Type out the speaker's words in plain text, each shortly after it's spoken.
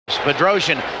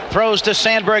Bedrosian throws to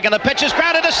Sandberg, and the pitch is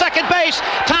grounded to second base.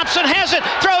 Thompson has it,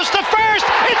 throws to first.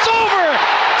 It's over.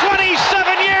 27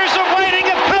 years of waiting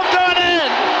have come to an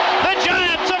end. The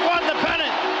Giants have won the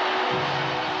pennant.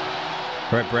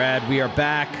 All right, Brad, we are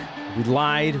back. We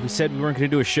lied. We said we weren't going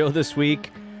to do a show this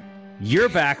week. You're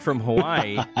back from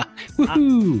Hawaii.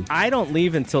 I don't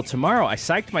leave until tomorrow. I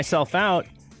psyched myself out.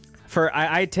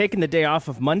 I had taken the day off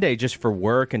of Monday just for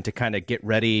work and to kind of get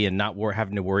ready and not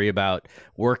having to worry about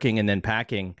working and then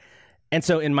packing. And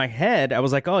so in my head, I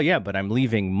was like, oh, yeah, but I'm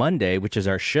leaving Monday, which is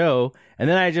our show. And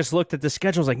then I just looked at the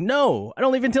schedule. I was like, no, I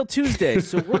don't leave until Tuesday.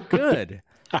 So we're good.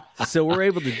 So we're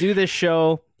able to do this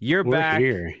show. We're back.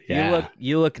 Here. Yeah.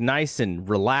 You look nice and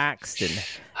relaxed and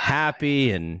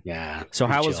happy. And yeah. So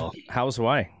how was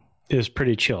Hawaii? It was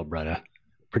pretty chill, brother.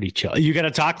 Pretty chill. You got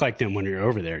to talk like them when you're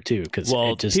over there too, because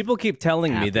people keep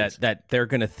telling me that they're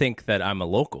going to think that I'm a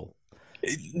local.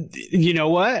 You know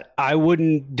what? I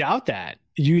wouldn't doubt that.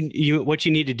 You what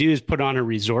you need to do is put on a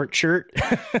resort shirt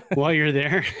while you're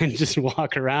there and just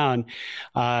walk around.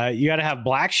 You got to have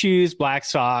black shoes, black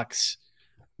socks,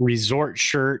 resort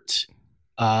shirt,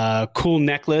 cool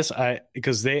necklace.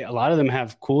 Because a lot of them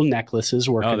have cool necklaces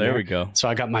working. Oh, there we go. So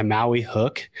I got my Maui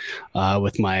hook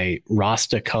with my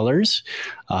Rasta colors.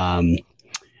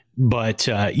 But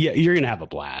you're gonna have a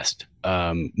blast.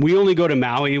 We only go to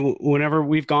Maui whenever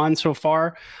we've gone so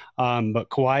far. But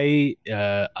Kauai,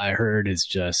 I heard, is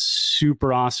just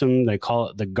super awesome. They call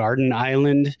it the Garden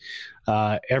Island.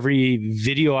 Every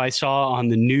video I saw on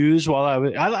the news while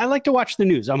I like to watch the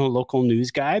news. I'm a local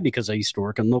news guy because I used to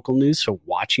work in local news. So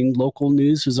watching local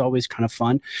news is always kind of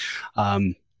fun.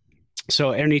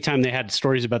 So anytime they had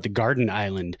stories about the Garden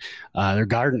Island,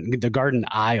 the Garden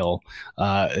Isle,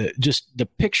 just the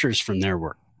pictures from there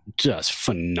were just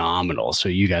phenomenal. So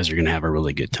you guys are going to have a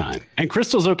really good time. And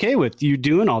Crystal's okay with you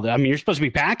doing all that. I mean, you're supposed to be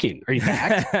packing. Are you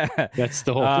packed? That's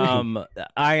the whole thing.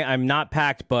 I'm not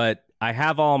packed, but I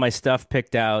have all my stuff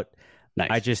picked out. Nice.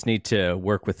 I just need to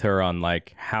work with her on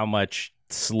like how much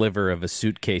sliver of a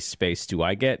suitcase space do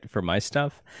I get for my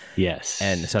stuff. Yes.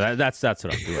 And so that's what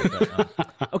I'm doing.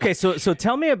 But, okay. So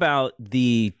tell me about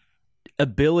the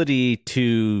ability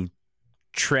to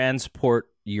transport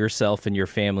yourself and your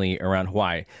family around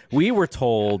Hawaii. We were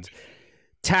told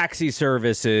taxi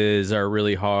services are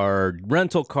really hard.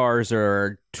 Rental cars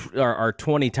are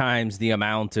 20 times the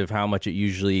amount of how much it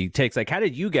usually takes. Like, how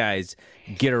did you guys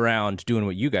get around doing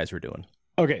what you guys were doing?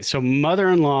 Okay, so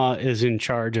mother-in-law is in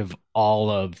charge of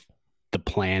all of the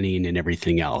planning and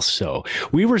everything else. So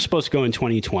we were supposed to go in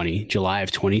 2020, July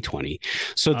of 2020.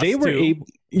 So they were able.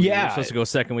 Yeah, we're supposed to go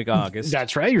second week of August.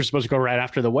 That's right. You're supposed to go right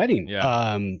after the wedding.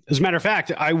 Yeah. As a matter of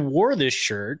fact, I wore this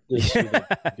shirt.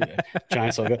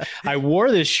 Giants logo. I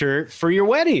wore this shirt for your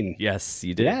wedding. Yes,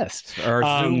 you did. Yes,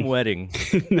 our Zoom wedding.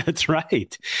 That's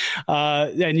right.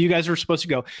 And you guys were supposed to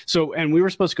go. And we were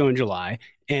supposed to go in July.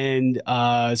 And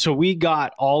so we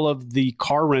got all of the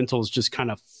car rentals just kind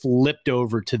of flipped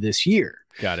over to this year.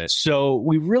 Got it. So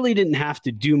we really didn't have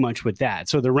to do much with that.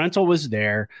 So the rental was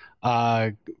there.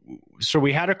 So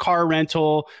we had a car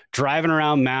rental driving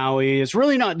around Maui. It's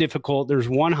really not difficult. There's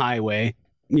one highway,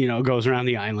 goes around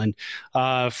the island.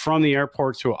 From the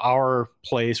airport to our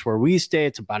place where we stay,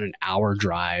 it's about an hour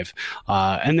drive.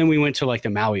 And then we went to like the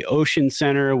Maui Ocean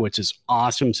Center, which is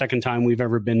awesome. Second time we've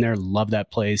ever been there. Love that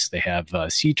place. They have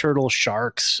sea turtles,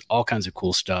 sharks, all kinds of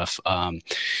cool stuff.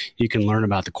 You can learn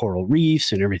about the coral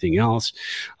reefs and everything else.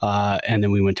 And then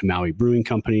we went to Maui Brewing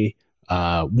Company.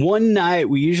 One night,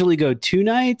 we usually go 2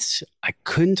 nights. I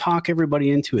couldn't talk everybody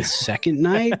into a second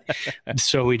night.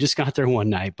 So we just got there one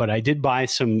night, but I did buy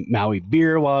some Maui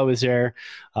beer while I was there.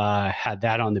 Had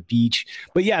that on the beach,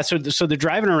 but yeah, so the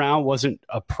driving around wasn't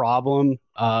a problem.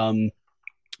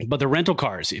 But the rental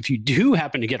cars, if you do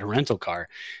happen to get a rental car,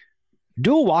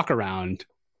 do a walk around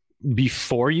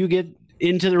before you get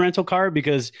into the rental car,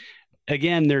 because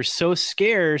again, they're so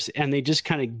scarce and they just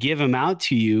kind of give them out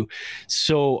to you.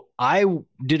 So I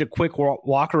did a quick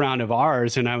walk around of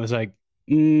ours and I was like,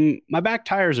 my back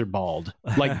tires are bald,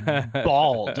 like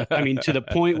bald. I mean, to the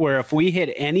point where if we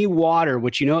hit any water,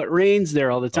 which, it rains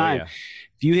there all the time. Oh, yeah.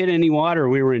 If you hit any water,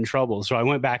 we were in trouble. So I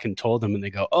went back and told them and they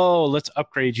go, oh, let's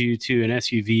upgrade you to an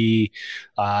SUV,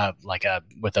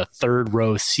 with a third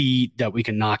row seat that we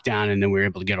can knock down. And then we were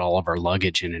able to get all of our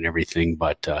luggage in and everything.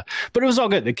 But it was all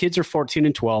good. The kids are 14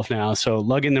 and 12 now. So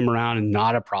lugging them around is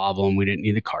not a problem. We didn't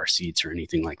need the car seats or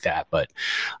anything like that. But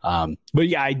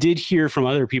yeah, I did hear from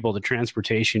other people, the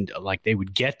transportation, like they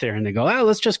would get there and they go, oh,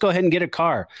 let's just go ahead and get a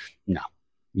car. No.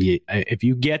 If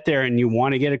you get there and you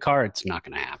want to get a car, it's not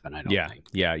going to happen, I don't think.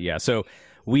 Yeah. So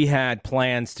we had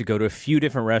plans to go to a few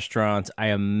different restaurants.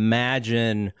 I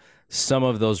imagine some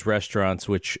of those restaurants,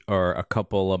 which are a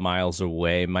couple of miles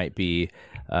away, might be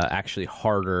actually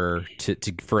harder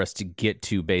for us to get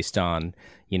to based on,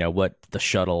 what the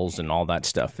shuttles and all that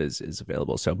stuff is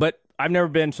available. So, but I've never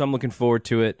been, so I'm looking forward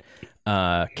to it.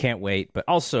 Can't wait, but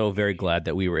also very glad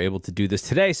that we were able to do this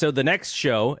today. So the next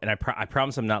show, and I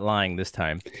promise I'm not lying this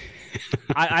time,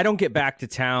 I don't get back to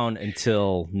town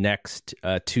until next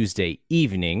Tuesday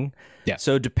evening. Yeah.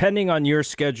 So depending on your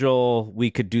schedule,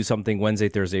 we could do something Wednesday,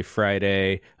 Thursday,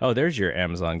 Friday. Oh, there's your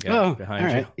Amazon guy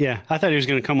behind you. Yeah, I thought he was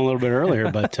going to come a little bit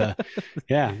earlier, but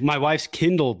yeah, my wife's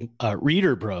Kindle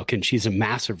reader broke, and she's a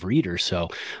massive reader, so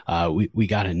we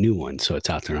got a new one, so it's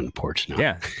out there on the porch now.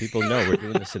 Yeah, people know we're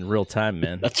doing this in real time,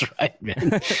 man. That's right, man.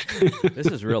 This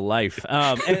is real life.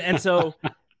 So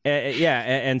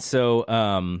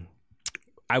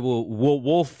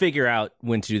we'll figure out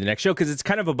when to do the next show, because it's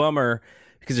kind of a bummer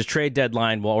because the trade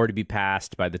deadline will already be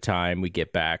passed by the time we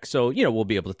get back. So, we'll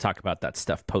be able to talk about that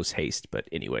stuff post haste. But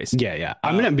anyways. Yeah.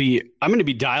 I'm going to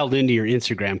be dialed into your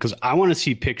Instagram because I want to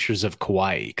see pictures of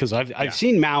Kauai, because I've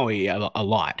seen Maui a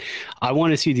lot. I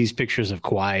want to see these pictures of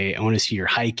Kauai. I want to see your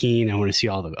hiking. I want to see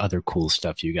all the other cool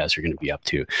stuff you guys are going to be up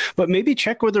to. But maybe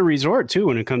check with the resort too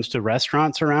when it comes to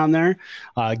restaurants around there,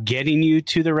 getting you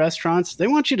to the restaurants. They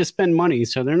want you to spend money,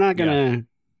 so they're not going to.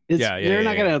 They're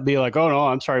not going to be like, oh, no,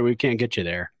 I'm sorry, we can't get you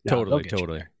there. No,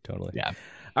 Totally. Yeah.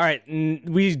 All right.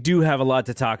 We do have a lot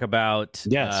to talk about.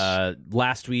 Yes.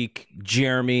 Last week,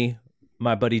 Jeremy,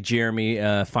 my buddy Jeremy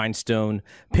Finestone,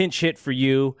 pinch hit for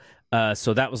you.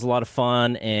 So that was a lot of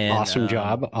fun. And Awesome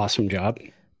job.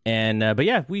 And but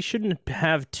yeah, we shouldn't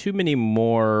have too many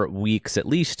more weeks, at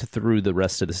least through the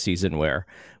rest of the season, where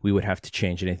we would have to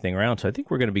change anything around. So I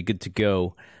think we're going to be good to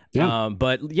go. Yeah.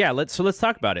 But yeah, let's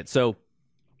talk about it. So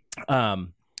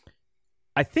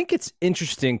I think it's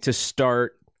interesting to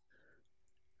start.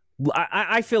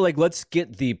 I feel like let's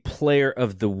get the player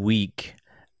of the week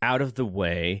out of the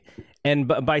way. And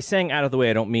by saying out of the way,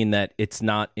 I don't mean that it's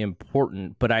not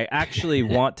important, but I actually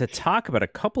want to talk about a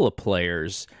couple of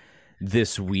players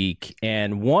this week.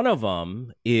 And one of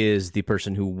them is the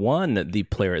person who won the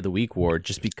Player of the Week award,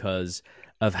 just because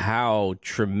of how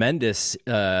tremendous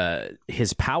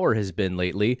his power has been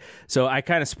lately. So I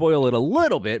kind of spoil it a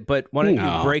little bit, but why don't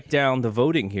you break down the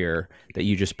voting here that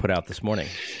you just put out this morning?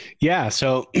 Yeah,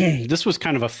 so this was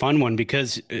kind of a fun one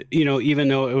because, even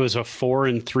though it was a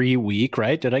 4-3 week,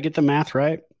 right? Did I get the math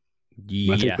right?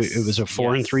 Yes. I think it was a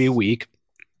 4-3 week.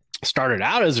 Started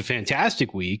out as a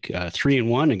fantastic week,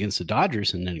 3-1 against the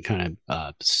Dodgers, and then kind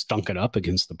of stunk it up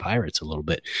against the Pirates a little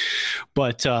bit.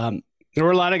 But there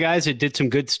were a lot of guys that did some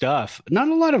good stuff. Not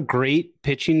a lot of great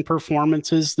pitching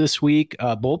performances this week.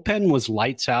 Bullpen was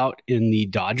lights out in the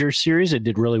Dodgers series. It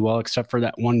did really well, except for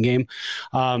that one game.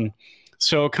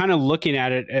 So kind of looking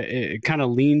at it, it kind of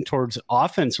leaned towards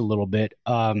offense a little bit.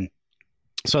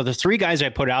 So the three guys I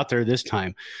put out there this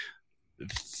time,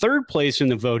 third place in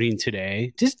the voting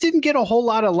today, just didn't get a whole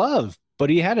lot of love. But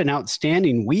he had an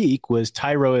outstanding week, was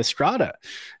Thairo Estrada.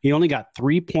 He only got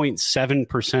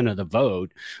 3.7% of the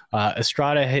vote.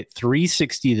 Estrada hit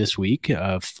 360 this week,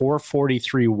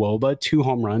 443 WOBA, 2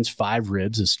 home runs, 5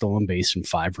 ribs, a stolen base, and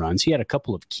 5 runs. He had a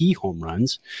couple of key home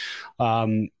runs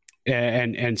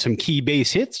and some key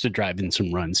base hits to drive in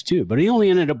some runs too. But he only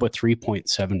ended up with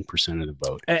 3.7% of the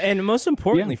vote. And most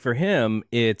importantly for him,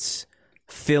 it's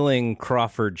filling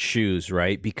Crawford's shoes,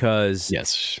 right? Because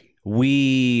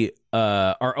we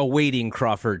are awaiting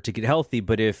Crawford to get healthy,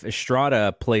 but if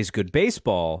Estrada plays good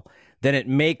baseball, then it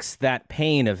makes that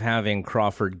pain of having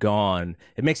Crawford gone,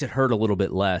 it makes it hurt a little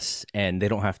bit less, and they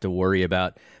don't have to worry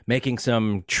about making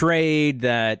some trade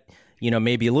that,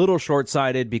 may be a little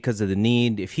short-sighted because of the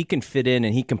need. If he can fit in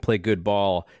and he can play good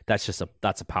ball, that's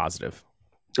a positive.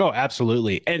 Oh,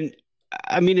 absolutely. And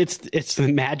I mean, it's the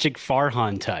magic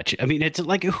Farhan touch. I mean, it's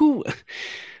like who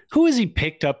has he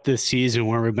picked up this season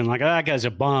where we've been like, that guy's a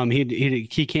bum. He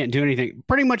can't do anything.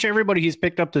 Pretty much everybody he's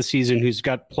picked up this season who's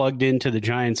got plugged into the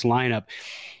Giants lineup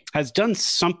has done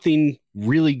something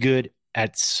really good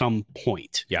at some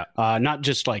point. Yeah. Not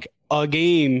just like a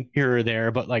game here or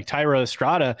there, but like Thairo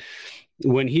Estrada,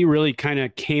 when he really kind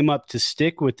of came up to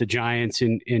stick with the Giants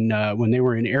in when they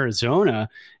were in Arizona,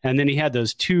 and then he had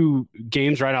those 2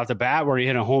 games right off the bat where he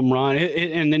hit a home run,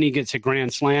 and then he gets a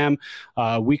grand slam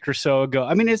a week or so ago.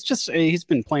 I mean, it's just he's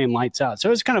been playing lights out. So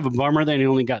it's kind of a bummer that he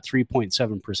only got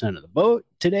 3.7% of the vote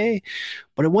today,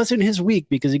 but it wasn't his week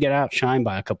because he got outshined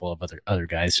by a couple of other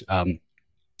guys.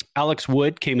 Alex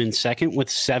Wood came in second with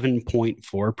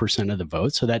 7.4% of the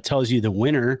vote. So that tells you the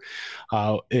winner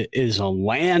is a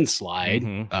landslide.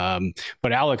 Mm-hmm.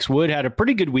 But Alex Wood had a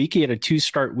pretty good week. He had a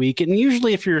 2-start week. And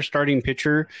usually if you're a starting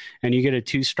pitcher and you get a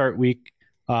 2-start week,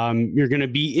 You're going to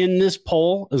be in this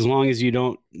poll as long as you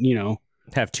don't,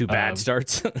 have two bad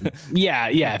starts. Yeah.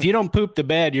 If you don't poop the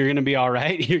bed, you're going to be all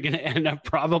right. You're going to end up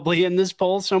probably in this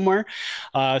poll somewhere.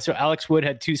 So Alex Wood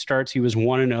had 2 starts. He was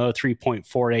 1-0,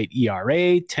 3.48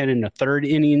 ERA, 10 1/3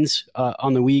 innings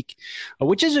on the week,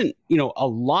 which isn't, a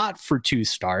lot for 2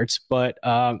 starts. But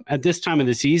at this time of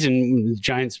the season, the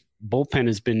Giants bullpen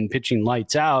has been pitching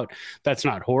lights out. That's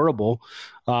not horrible.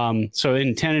 So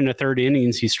in 10 1/3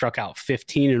 innings, he struck out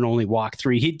 15 and only walked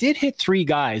 3. He did hit 3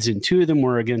 guys, and 2 of them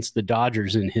were against the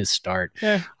Dodgers in his start.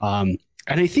 Yeah. And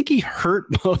I think he hurt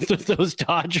both of those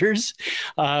Dodgers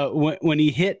when he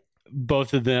hit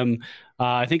both of them.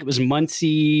 I think it was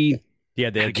Muncy. Yeah,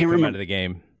 they had to come out of the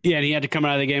game. Yeah, and he had to come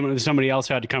out of the game, and somebody else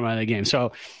had to come out of the game.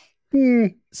 So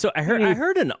I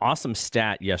heard an awesome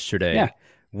stat yesterday,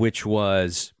 which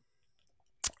was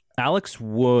Alex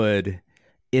Wood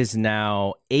is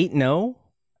now 8-0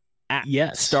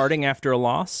 starting after a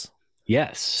loss.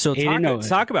 Yes. So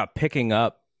talk about picking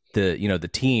up the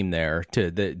team there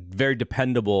to the very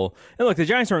dependable. And look, the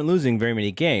Giants aren't losing very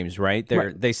many games, right?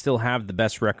 They still have the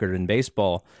best record in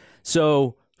baseball.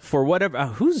 So for whatever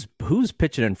who's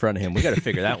pitching in front of him, we got to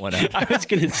figure that one out. I was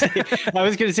gonna say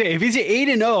if he's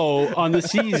 8-0 on the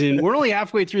season, we're only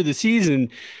halfway through the season.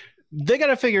 They got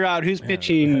to figure out who's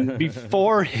pitching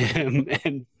before him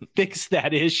and fix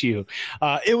that issue.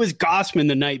 It was Gausman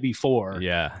the night before.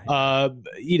 Yeah. And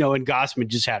Gausman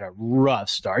just had a rough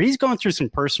start. He's going through some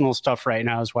personal stuff right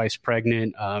now. His wife's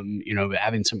pregnant,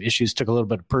 having some issues, took a little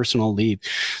bit of personal leave.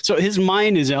 So his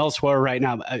mind is elsewhere right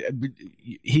now.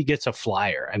 He gets a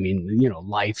flyer. I mean,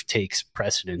 life takes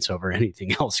precedence over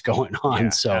anything else going on. Yeah,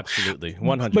 so absolutely.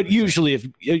 100%. But usually if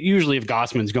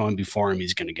Gausman's going before him,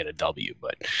 he's going to get a W.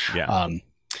 But yeah.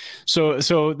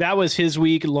 So that was his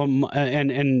week,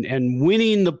 and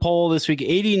winning the poll this week,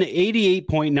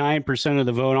 88.9% of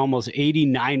the vote, almost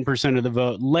 89% of the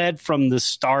vote, led from the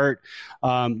start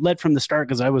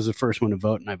because I was the first one to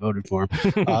vote and I voted for him.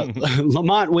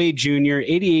 LaMonte Wade Jr.,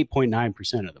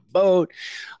 88.9% of the vote,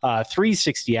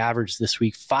 360 average this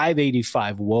week,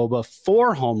 585 WOBA,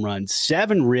 4 home runs,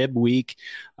 7 rib week,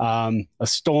 a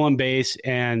stolen base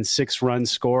and 6 run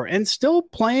score, and still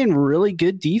playing really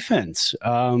good defense.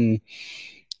 I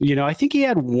think he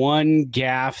had 1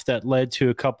 gaffe that led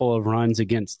to a couple of runs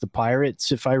against the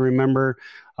Pirates, if I remember.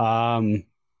 But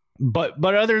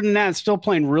other than that, still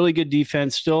playing really good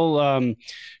defense, still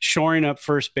shoring up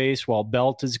first base while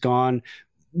Belt is gone,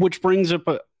 which brings up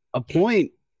a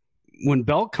point. When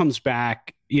Belt comes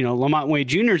back, LaMonte Wade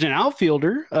Jr. is an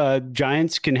outfielder.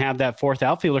 Giants can have that 4th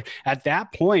outfielder. At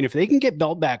that point, if they can get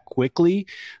Belt back quickly,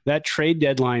 that trade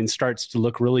deadline starts to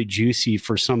look really juicy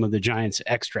for some of the Giants'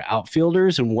 extra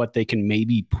outfielders and what they can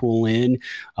maybe pull in.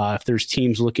 If there's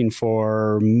teams looking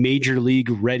for major league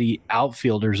ready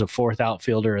outfielders, a 4th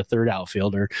outfielder, a 3rd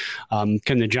outfielder,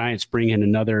 can the Giants bring in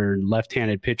another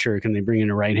left-handed pitcher? Can they bring in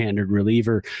a right-handed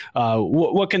reliever?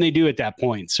 What can they do at that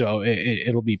point? So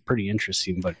it'll be pretty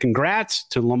interesting. But congrats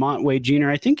to LaMonte Wade Jr.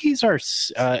 I think he's a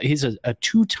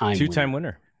 2-time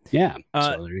winner. Yeah.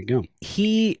 So there you go.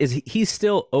 He's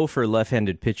still 0 for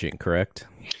left-handed pitching, correct?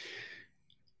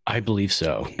 I believe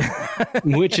so.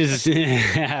 which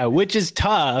is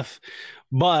tough,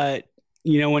 but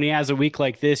when he has a week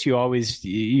like this,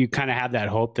 you kind of have that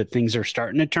hope that things are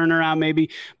starting to turn around maybe,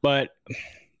 but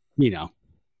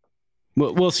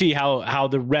we'll see how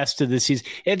the rest of the season.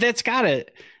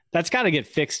 That's got to get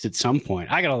fixed at some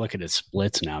point. I got to look at his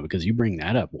splits now because you bring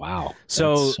that up. Wow.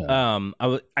 So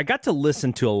I got to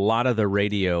listen to a lot of the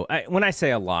radio. When I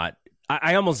say a lot,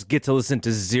 I almost get to listen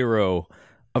to 0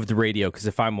 of the radio because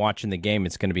if I'm watching the game,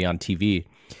 it's going to be on TV.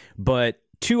 But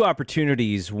 2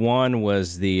 opportunities. One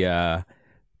was the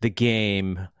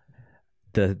game,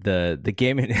 the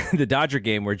game, the Dodger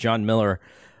game where John Miller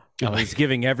he's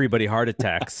giving everybody heart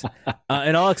attacks.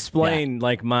 And I'll explain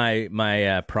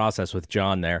my process with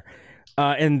John there.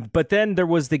 But then there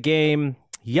was the game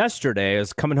yesterday. I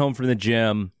was coming home from the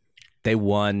gym. They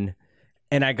won.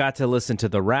 And I got to listen to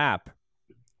the rap.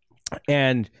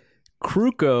 And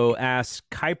Kruko asked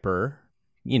Kuiper,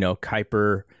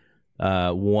 Kuiper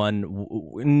won,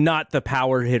 not the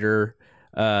power hitter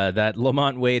that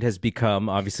LaMonte Wade has become,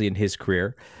 obviously, in his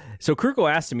career. So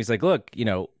Kruko asked him, he's like, look,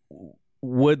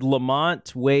 would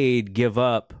LaMonte Wade give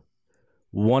up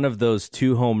one of those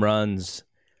 2 home runs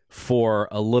for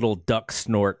a little duck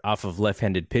snort off of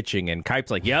left-handed pitching? And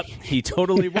Kuip's like, yep, he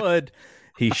totally would.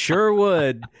 He sure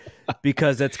would,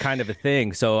 because that's kind of a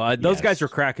thing. So those guys were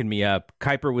cracking me up.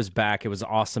 Kuiper was back. It was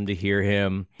awesome to hear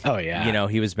him. Oh, yeah.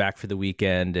 He was back for the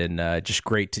weekend, and just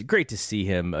great to see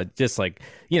him. Just like,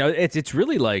 it's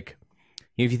really like,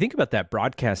 if you think about that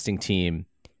broadcasting team,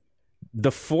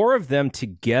 the four of them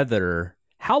together,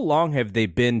 how long have they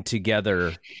been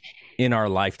together in our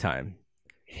lifetime?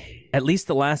 At least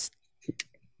the last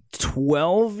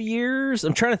 12 years?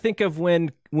 I'm trying to think of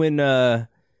when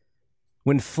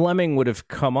Fleming would have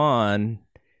come on.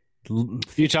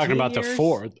 You're talking about years?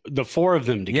 the four of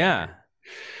them together. Yeah.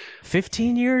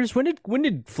 15 years? When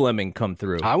did Fleming come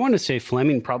through? I want to say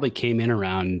Fleming probably came in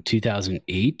around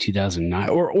 2008, 2009,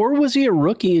 or was he a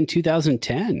rookie in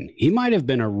 2010? He might have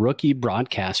been a rookie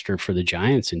broadcaster for the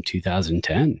Giants in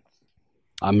 2010.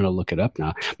 I'm going to look it up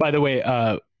now. By the way,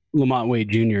 Lamont Wade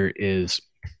Jr. is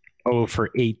 0 for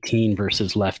 18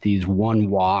 versus lefties, 1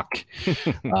 walk,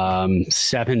 7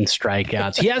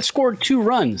 strikeouts. He has scored 2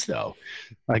 runs though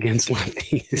against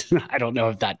lefties. I don't know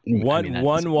if that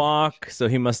one walk, so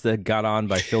he must have got on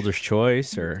by fielder's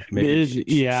choice, or maybe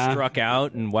struck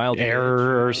out in wild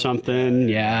error or something.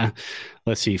 Yeah,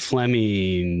 let's see.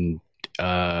 Fleming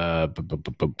filled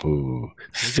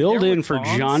in for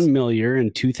John Millier in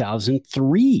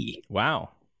 2003. Wow.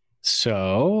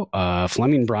 So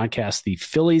Fleming broadcast the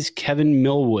Phillies' Kevin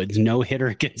Millwood's no-hitter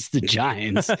against the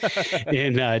Giants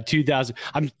in 2000.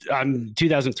 I'm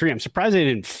 2003. I'm surprised they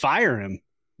didn't fire him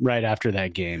right after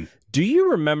that game. Do you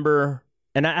remember?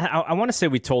 And I want to say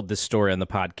we told this story on the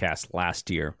podcast last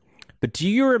year, but do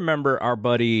you remember our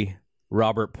buddy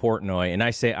Robert Portnoy? And I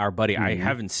say our buddy. I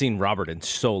haven't seen Robert in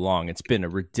so long. It's been a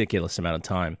ridiculous amount of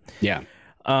time. Yeah.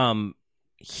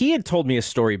 He had told me a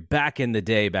story back in the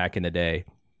day,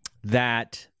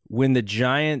 that when the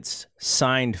Giants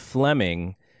signed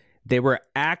Fleming, they were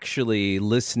actually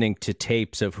listening to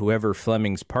tapes of whoever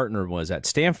Fleming's partner was at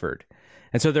Stanford.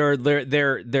 And so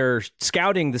they're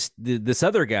scouting this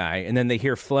other guy, and then they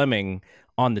hear Fleming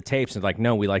on the tapes and like,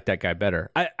 no, we like that guy better.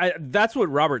 That's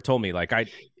what Robert told me. Like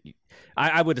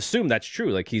I would assume that's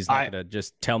true. Like he's not going to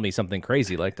just tell me something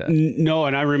crazy like that. No,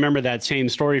 and I remember that same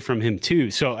story from him too.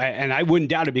 So, and I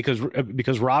wouldn't doubt it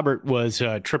because Robert was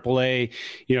AAA.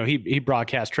 You know, he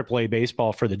broadcast AAA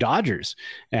baseball for the Dodgers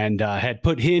and had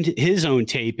put his own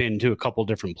tape into a couple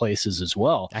different places as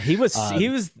well. He was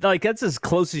like, that's as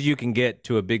close as you can get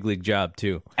to a big league job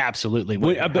too. Absolutely.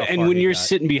 When you're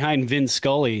sitting behind Vin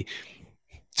Scully,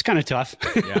 it's kind of tough.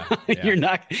 Yeah. You're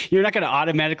not going to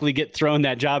automatically get thrown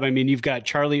that job. I mean, you've got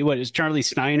Charlie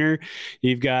Steiner,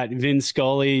 you've got Vin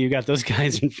Scully, you've got those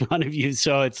guys in front of you.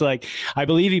 So it's like, I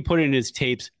believe he put in his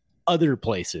tapes other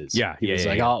places. Yeah. He's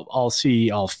like, I'll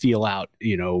feel out,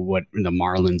 what the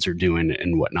Marlins are doing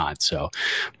and whatnot. So,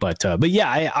 but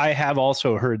yeah, I have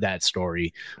also heard that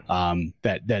story,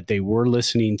 that they were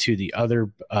listening to the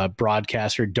other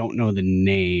broadcaster, don't know the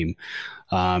name.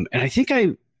 And I think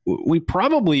we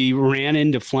probably ran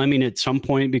into Fleming at some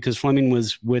point because Fleming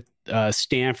was with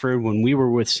Stanford when we were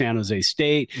with San Jose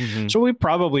State. Mm-hmm. So we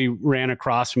probably ran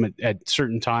across him at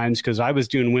certain times because I was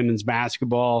doing women's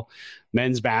basketball,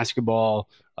 men's basketball,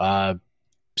 San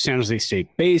Jose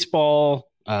State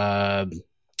baseball,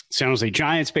 San Jose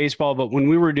Giants baseball. But when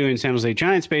we were doing San Jose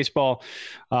Giants baseball,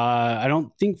 I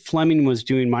don't think Fleming was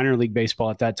doing minor league baseball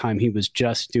at that time. He was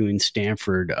just doing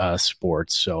Stanford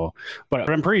sports. So, but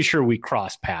I'm pretty sure we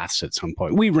crossed paths at some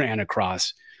point. We ran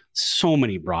across so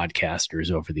many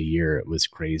broadcasters over the year. It was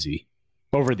crazy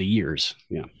over the years.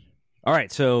 Yeah. All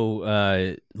right.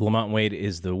 So Lamont Wade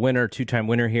is the winner, 2-time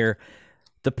winner here.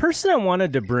 The person I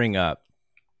wanted to bring up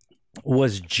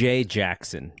was Jay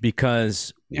Jackson,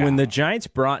 because when the Giants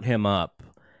brought him up,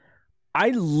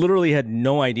 I literally had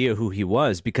no idea who he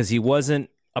was because he wasn't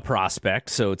a prospect.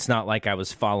 So it's not like I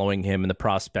was following him in the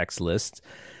prospects list.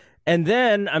 And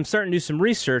then I'm starting to do some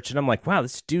research and I'm like, wow,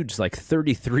 this dude's like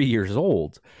 33 years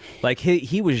old. Like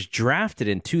he was drafted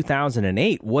in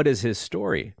 2008. What is his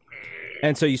story?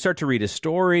 And so you start to read his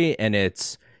story and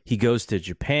he goes to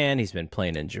Japan. He's been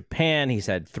playing in Japan. He's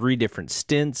had 3 different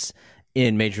stints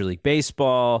in Major League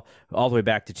Baseball, all the way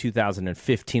back to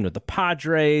 2015 with the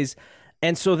Padres.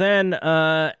 And so then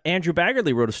Andrew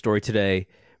Baggerly wrote a story today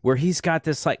where he's got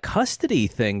this like custody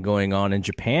thing going on in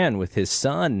Japan with his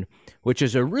son, which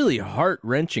is a really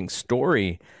heart-wrenching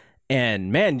story. And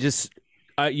man,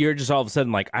 you're just all of a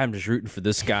sudden like, I'm just rooting for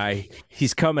this guy.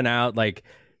 He's coming out like,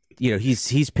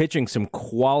 he's pitching some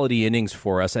quality innings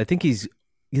for us. I think he's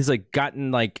like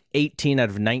gotten like 18 out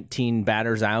of 19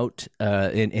 batters out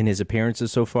in his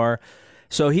appearances so far.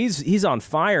 So he's on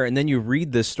fire. And then you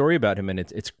read this story about him and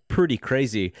it's pretty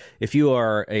crazy. If you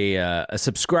are a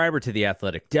subscriber to The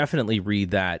Athletic, definitely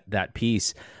read that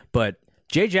piece. But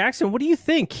Jay Jackson, what do you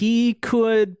think? He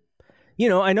could,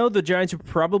 I know the Giants are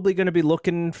probably going to be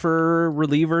looking for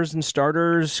relievers and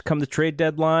starters come the trade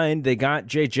deadline. They got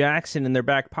Jay Jackson in their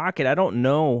back pocket. I don't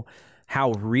know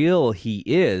how real he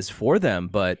is for them,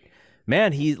 but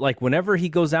man, he like whenever he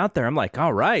goes out there, I'm like,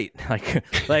 all right,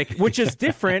 like which is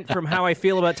different from how I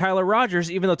feel about Tyler Rogers,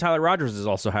 even though Tyler Rogers is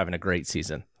also having a great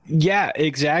season. Yeah,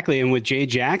 exactly. And with Jay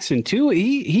Jackson too,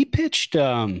 he pitched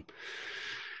how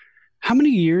many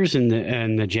years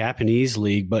in the Japanese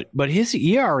league, but his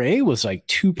ERA was like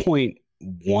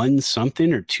 2.1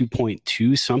 something or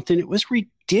 2.2 something. It was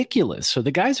ridiculous. So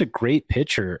the guy's a great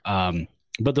pitcher.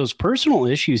 But those personal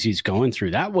issues he's going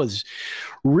through, that was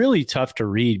really tough to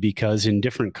read, because in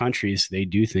different countries, they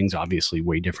do things obviously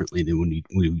way differently than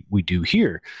we do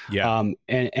here. Yeah.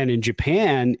 And in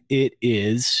Japan, it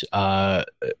is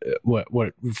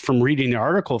what from reading the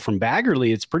article from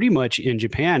Baggerly, it's pretty much in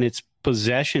Japan, it's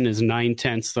possession is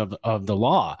 9/10 of the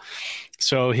law.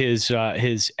 So his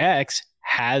ex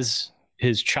has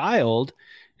his child,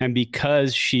 and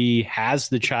because she has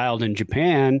the child in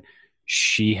Japan,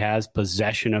 she has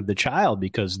possession of the child,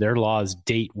 because their laws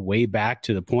date way back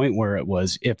to the point where it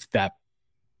was, if that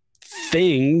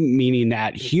thing, meaning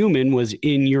that human, was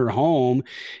in your home,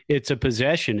 it's a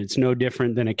possession. It's no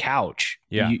different than a couch.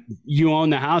 Yeah. You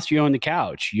own the house, you own the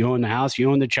couch. You own the house, you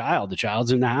own the child. The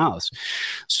child's in the house.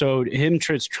 So him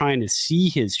trying to see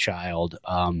his child,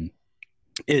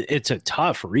 it's a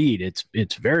tough read.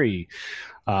 It's very,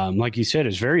 like you said,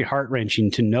 it's very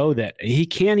heart-wrenching to know that he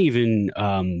can't even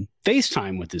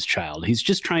FaceTime with his child. He's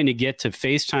just trying to get to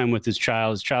FaceTime with his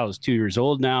child. His child is 2 years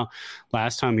old now.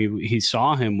 Last time he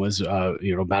saw him was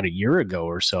about a year ago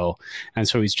or so. And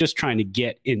so he's just trying to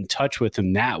get in touch with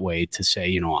him that way, to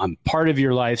say, I'm part of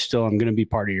your life still. I'm going to be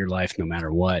part of your life no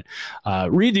matter what.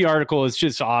 Read the article. It's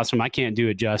just awesome. I can't do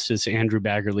it justice. Andrew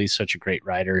Baggerly is such a great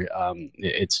writer.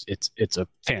 It's a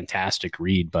fantastic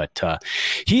read, but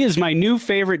he is my new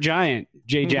favorite Giant,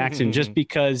 Jay Jackson, just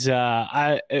because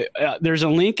there's a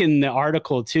link in the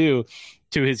article too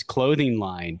to his clothing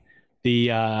line.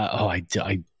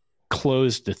 I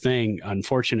closed the thing,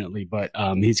 unfortunately, but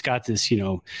he's got this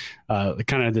kind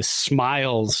of this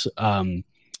Smiles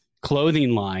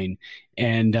clothing line,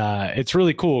 and it's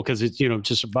really cool because it's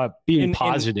just about being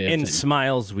positive. In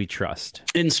Smiles we trust.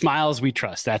 In Smiles we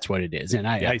trust. That's what it is. And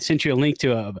I sent you a link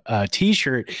to a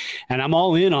t-shirt, and I'm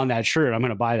all in on that shirt. I'm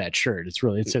going to buy that shirt. It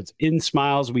says in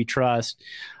Smiles we trust.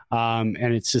 And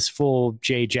it's this full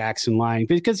Jay Jackson line,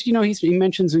 because, he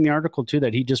mentions in the article too,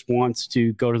 that he just wants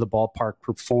to go to the ballpark,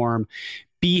 perform,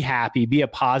 be happy, be a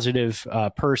positive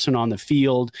person on the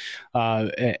field.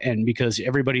 And because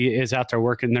everybody is out there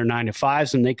working their 9 to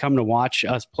 5s, and they come to watch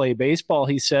us play baseball,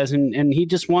 he says, and he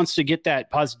just wants to get that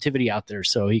positivity out there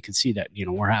so he can see that,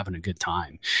 we're having a good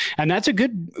time. And that's a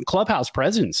good clubhouse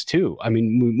presence too. I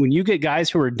mean, when you get guys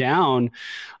who are down,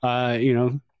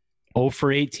 0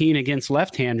 for 18 against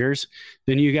left-handers,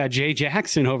 then you got Jay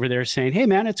Jackson over there saying, hey,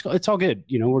 man, it's all good.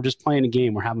 We're just playing a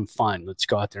game. We're having fun. Let's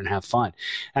go out there and have fun.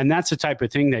 And that's the type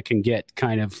of thing that can get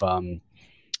kind of,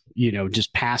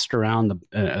 just passed around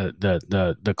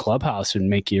the clubhouse and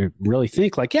make you really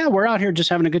think like, yeah, we're out here just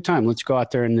having a good time. Let's go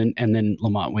out there. And then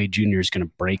Lamont Wade Jr. is going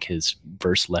to break his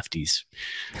verse lefties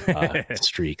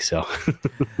streak.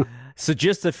 So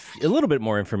just a little bit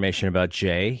more information about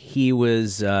Jay. He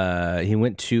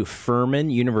went to Furman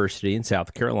University in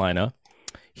South Carolina.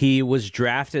 He was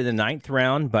drafted in the 9th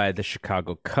round by the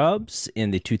Chicago Cubs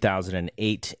in the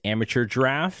 2008 amateur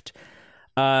draft.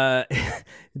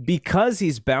 Because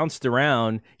he's bounced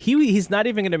around, he's not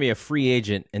even going to be a free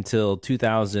agent until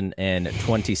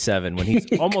 2027, when he's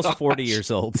almost 40 years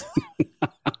old.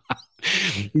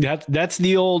 That's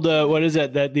the old what is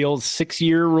that the old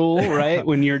 6-year rule, right?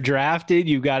 When you're drafted,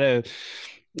 you got to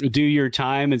do your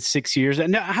time in 6 years.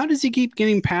 And now, how does he keep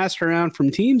getting passed around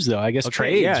from teams though? I guess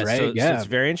trades, right? So it's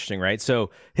very interesting, right? So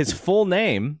his full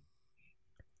name,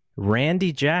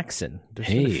 Randy Jackson. There's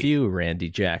been a few Randy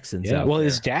Jacksons out there.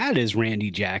 His dad is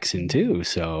Randy Jackson too,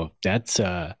 so that's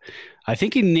I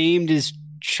think he named his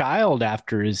child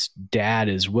after his dad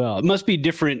as well. It must be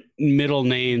different middle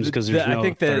names, because there's no I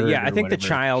think the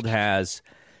child has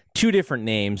 2 different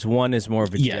names. One is more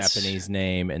of a Japanese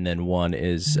name, and then one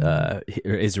is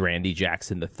Randy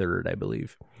Jackson the third, I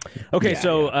believe. Okay,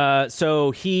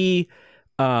 so he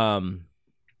kind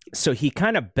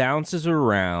of bounces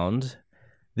around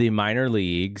the minor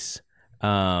leagues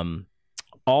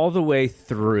all the way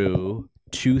through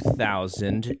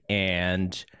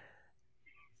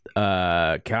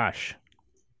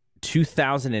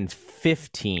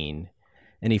 2015,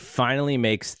 and he finally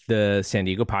makes the San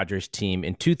Diego Padres team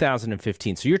in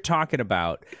 2015. So you're talking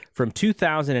about from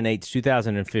 2008 to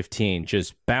 2015,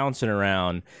 just bouncing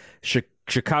around.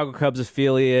 Chicago Cubs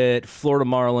affiliate, Florida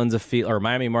Marlins affiliate, or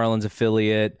Miami Marlins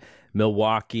affiliate,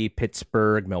 Milwaukee,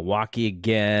 Pittsburgh, Milwaukee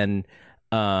again,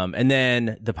 and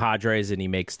then the Padres, and he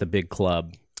makes the big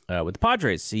club with the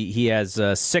Padres. He has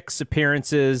 6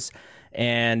 appearances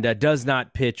and does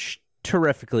not pitch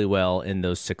terrifically well in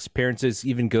those 6 appearances.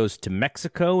 Even goes to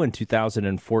Mexico in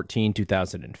 2014,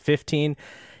 2015.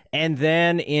 And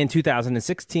then in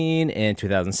 2016 and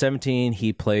 2017,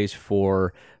 he plays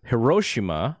for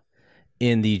Hiroshima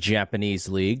in the Japanese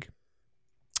League.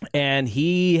 And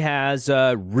he has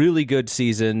a really good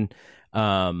season,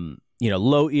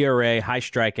 low ERA, high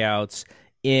strikeouts.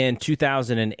 In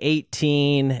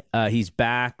 2018, he's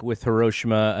back with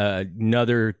Hiroshima,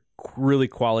 another really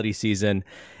quality season.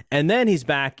 And then he's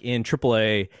back in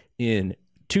AAA in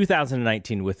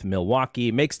 2019 with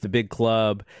Milwaukee, makes the big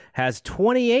club, has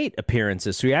 28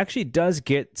 appearances. So he actually does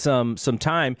get some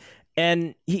time.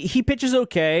 And he pitches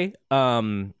okay,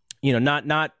 not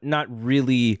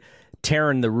really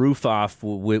tearing the roof off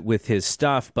with his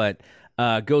stuff, but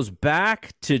goes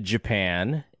back to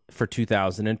Japan for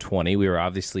 2020. We were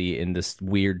obviously in this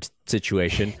weird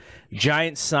situation.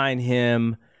 Giants sign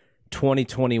him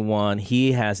 2021.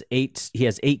 He has 8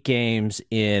 games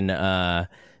in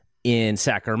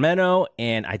Sacramento,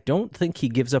 and I don't think he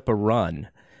gives up a run.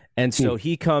 And so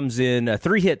he comes in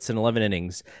 3 hits in 11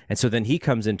 innings, and so then he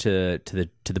comes into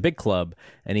the big club,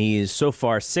 and he is so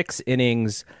far 6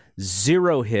 innings,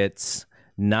 0 hits,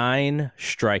 9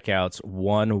 strikeouts,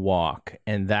 1 walk,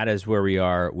 and that is where we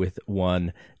are with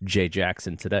one Jay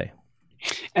Jackson today.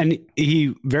 And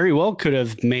he very well could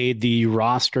have made the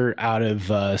roster out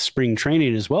of spring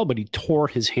training as well, but he tore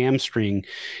his hamstring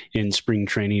in spring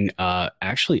training,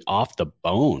 actually off the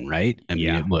bone, right? I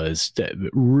mean, It was a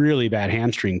really bad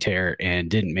hamstring tear and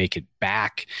didn't make it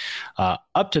back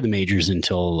up to the majors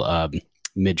until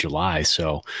mid-July.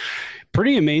 So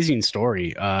pretty amazing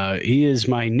story. He is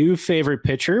my new favorite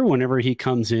pitcher. Whenever he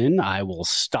comes in, I will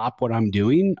stop what I'm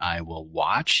doing. I will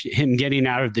watch. Him getting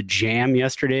out of the jam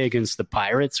yesterday against the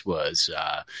Pirates was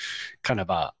kind of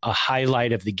a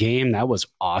highlight of the game. That was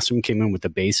awesome. Came in with the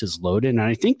bases loaded. And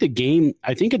I think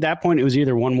at that point it was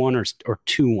either 1-1 or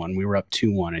 2-1. We were up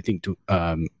 2-1. I think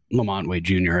Lamont Wade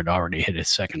Jr. had already hit his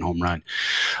second home run.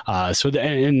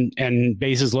 And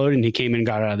bases loaded, and he came in and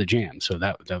got out of the jam. So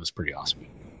that was pretty awesome.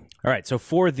 All right, so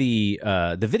for the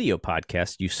video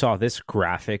podcast, you saw this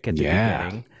graphic at the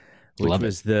beginning, which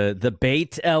was the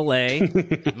Bait LA,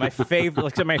 my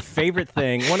favorite, my favorite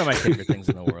thing, one of my favorite things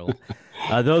in the world.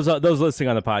 Those listening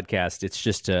on the podcast, it's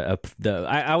just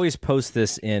I always post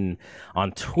this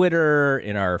on Twitter,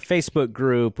 in our Facebook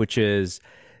group, which is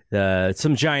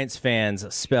some Giants fans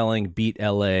spelling Beat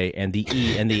LA, and the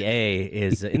E and the A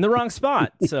is in the wrong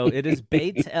spot, so it is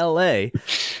Bait LA,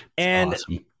 and.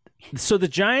 Awesome. So the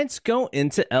Giants go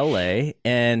into LA,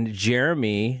 and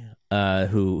Jeremy,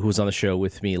 who was on the show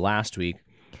with me last week,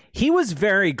 he was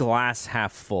very glass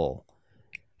half full.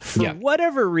 For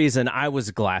whatever reason, I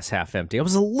was glass half empty. I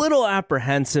was a little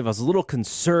apprehensive. I was a little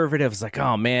conservative. I was like,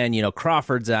 oh man,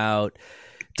 Crawford's out.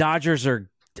 Dodgers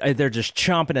they're just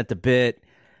chomping at the bit.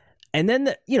 And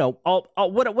then,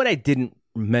 what I didn't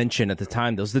mention at the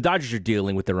time, though, is the Dodgers are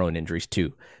dealing with their own injuries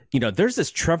too. There's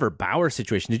this Trevor Bauer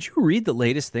situation. Did you read the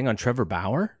latest thing on Trevor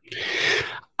Bauer?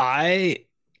 I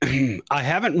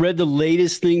haven't read the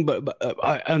latest thing, but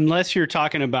unless you're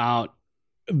talking about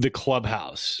the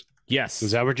clubhouse. Yes.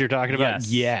 Is that what you're talking about?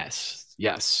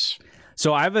 Yes.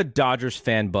 So I have a Dodgers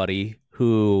fan buddy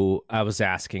who I was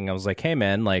asking. I was like, hey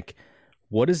man, like,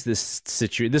 what is this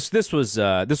situation? This would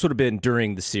have been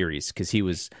during the series, because he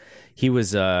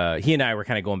and I were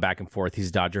kind of going back and forth. He's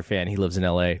a Dodger fan. He lives in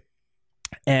LA.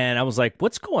 And I was like,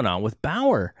 what's going on with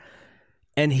Bauer?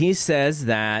 And he says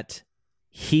that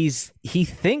he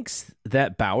thinks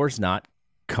that Bauer's not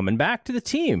coming back to the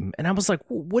team. And I was like,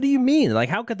 what do you mean? Like,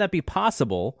 how could that be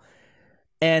possible?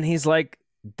 And he's like,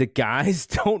 the guys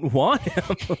don't want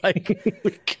him.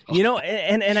 Like,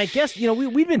 and I guess,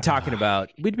 we'd been talking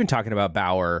about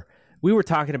Bauer. We were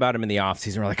talking about him in the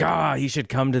offseason. We're like, he should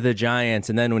come to the Giants.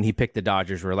 And then when he picked the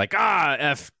Dodgers, we're like,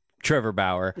 F Trevor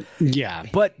Bauer. Yeah.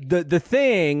 But the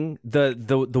thing,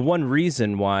 the one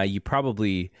reason why you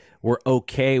probably were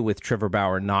okay with Trevor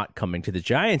Bauer not coming to the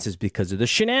Giants is because of the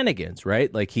shenanigans,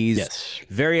 right? Like, he's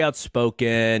very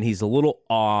outspoken. He's a little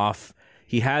off.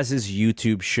 He has his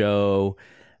YouTube show.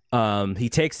 He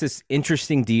takes this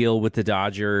interesting deal with the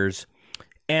Dodgers.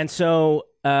 And so,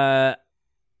 I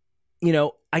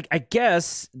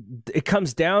guess it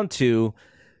comes down to,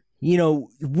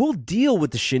 we'll deal with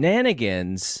the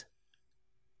shenanigans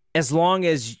as long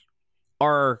as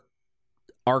our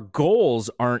goals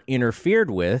aren't interfered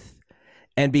with.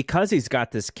 And because he's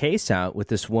got this case out with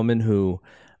this woman who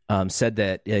said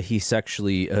that he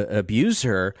sexually abused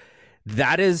her,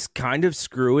 that is kind of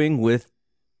screwing with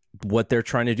what they're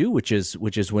trying to do, which is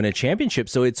win a championship.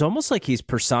 So it's almost like he's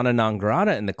persona non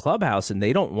grata in the clubhouse, and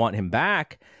they don't want him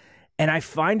back. And I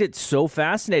find it so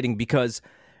fascinating because,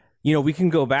 you know, we can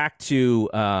go back to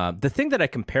the thing that I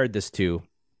compared this to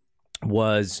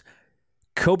was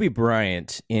Kobe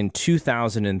Bryant in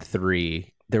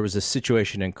 2003. There was a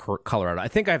situation in Colorado. I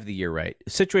think I have the year right.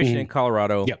 Situation in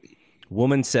Colorado. Yep.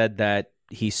 Woman said that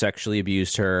he sexually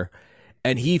abused her,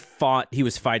 and he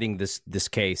was fighting this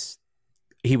case.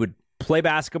 He would play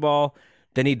basketball,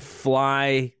 then he'd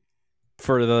fly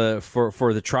for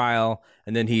the trial,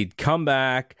 and then he'd come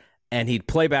back and he'd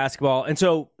play basketball. And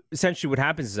so essentially what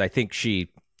happens is I think she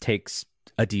takes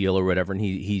a deal or whatever, and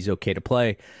he's okay to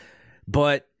play.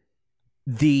 But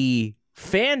the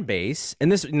fan base,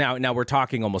 and this now we're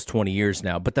talking almost 20 years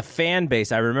now, but the fan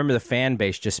base, I remember the fan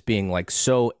base just being like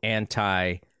so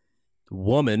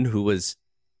anti-woman who was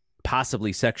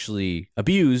possibly sexually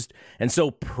abused, and so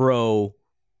pro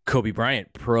Kobe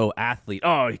Bryant, pro athlete.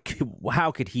 Oh,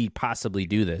 how could he possibly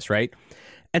do this, right?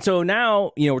 And so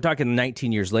now, you know, we're talking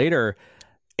 19 years later,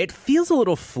 it feels a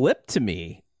little flipped to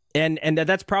me. And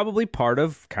that's probably part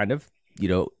of kind of, you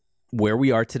know, where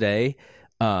we are today.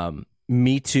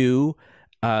 Me Too.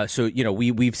 So, you know,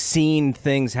 we've seen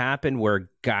things happen where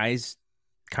guys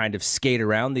kind of skate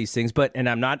around these things, and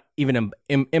I'm not even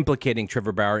implicating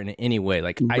Trevor Bauer in any way.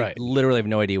 Like, right. I literally have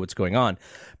no idea what's going on,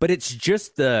 but it's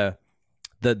just the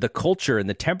culture and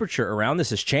the temperature around this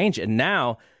has changed. And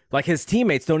now, like, his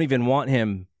teammates don't even want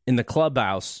him in the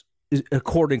clubhouse,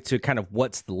 according to kind of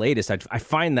what's the latest. I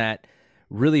find that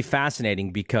really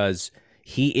fascinating because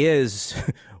he is,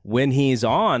 when he's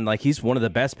on, like, he's one of the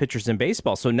best pitchers in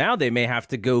baseball. So now they may have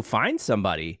to go find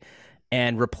somebody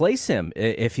and replace him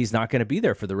if he's not going to be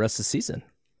there for the rest of the season.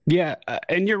 Yeah,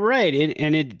 and you're right.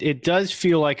 It does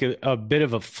feel like a bit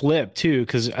of a flip, too,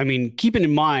 because, I mean, keeping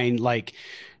in mind, like,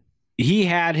 he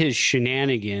had his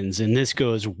shenanigans, and this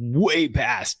goes way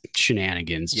past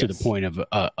shenanigans to the point of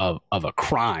a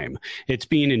crime. It's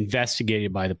being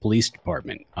investigated by the police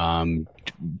department.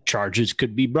 Charges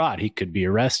could be brought. He could be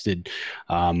arrested.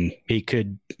 He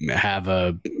could have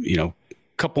a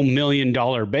couple $1 million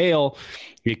bail.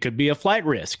 It could be a flight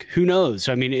risk. Who knows?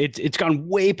 I mean, it's gone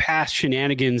way past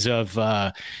shenanigans of,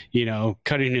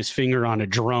 cutting his finger on a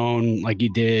drone like he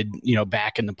did,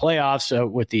 back in the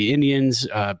playoffs with the Indians.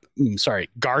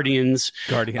 Guardians.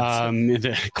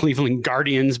 The Cleveland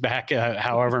Guardians back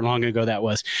however long ago that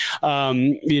was.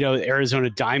 The Arizona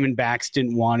Diamondbacks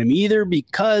didn't want him either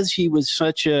because he was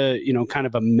such a, kind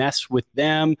of a mess with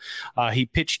them. He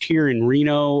pitched here in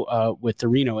Reno with the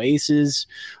Reno Aces,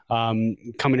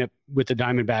 coming up with the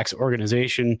Diamondbacks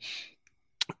organization.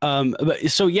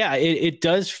 It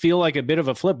does feel like a bit of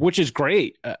a flip, which is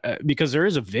great because there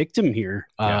is a victim here,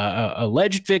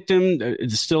 alleged victim.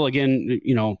 Still, again,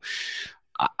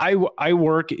 I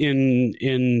work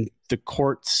in the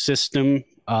court system.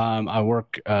 I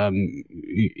work, on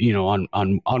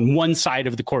one side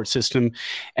of the court system,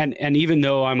 and even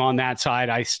though I'm on that side,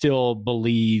 I still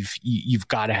believe you've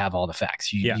got to have all the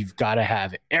facts. You've got to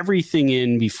have everything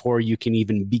in before you can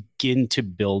even begin to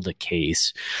build a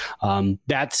case.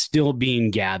 That's still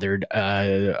being gathered.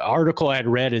 Article I had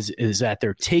read is that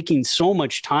they're taking so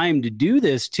much time to do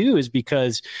this too, is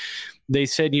because they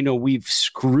said, we've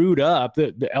screwed up.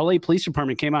 The LA Police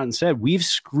Department came out and said, we've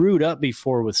screwed up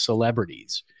before with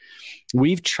celebrities.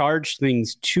 We've charged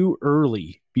things too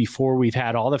early before we've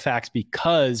had all the facts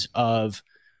because of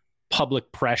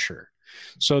public pressure.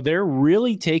 So they're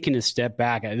really taking a step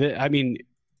back. I mean,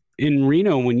 in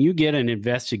Reno, when you get an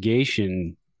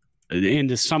investigation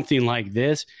into something like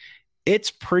this,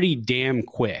 it's pretty damn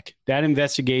quick. That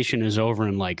investigation is over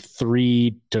in like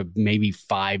 3 to maybe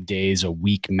 5 days, a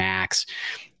week max.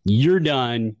 You're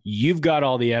done. You've got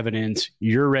all the evidence.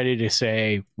 You're ready to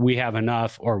say we have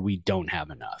enough or we don't have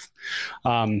enough.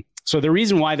 So the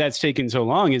reason why that's taken so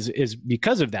long is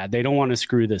because of that. They don't want to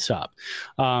screw this up.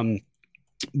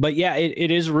 But yeah, it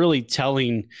is really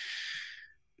telling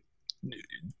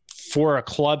for a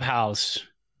clubhouse,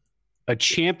 a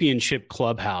championship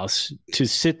clubhouse, to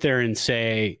sit there and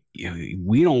say,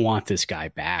 we don't want this guy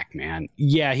back, man.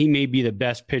 Yeah, he may be the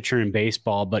best pitcher in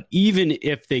baseball, but even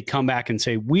if they come back and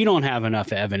say, we don't have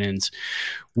enough evidence,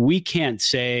 we can't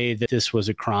say that this was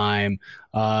a crime.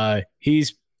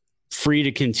 He's free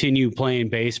to continue playing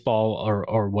baseball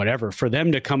or whatever. For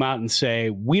them to come out and say,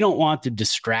 we don't want the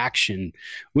distraction,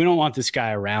 we don't want this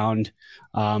guy around,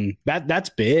 that's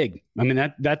big. I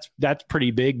mean, that's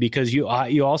pretty big, because you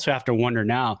also have to wonder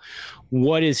now,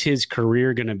 what is his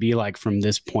career going to be like from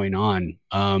this point on?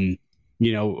 I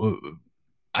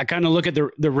kind of look at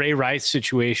the Ray Rice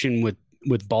situation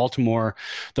with Baltimore,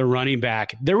 the running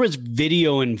back. There was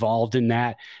video involved in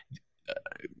that.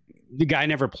 The guy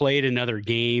never played another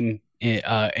game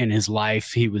in his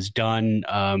life. He was done,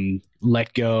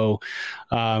 let go.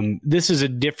 This is a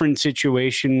different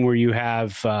situation where you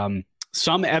have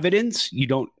some evidence. You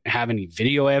don't have any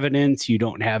video evidence. You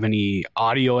don't have any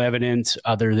audio evidence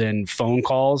other than phone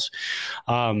calls.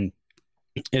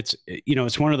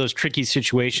 It's one of those tricky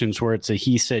situations where it's a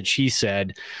he said, she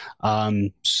said.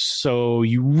 So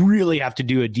you really have to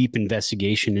do a deep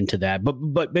investigation into that.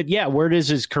 But yeah, where does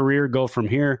his career go from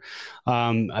here?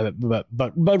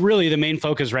 But really the main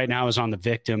focus right now is on the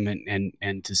victim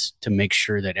and to make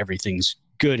sure that everything's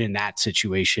good in that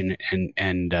situation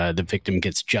and the victim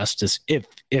gets justice if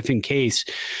in case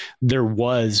there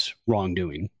was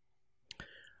wrongdoing.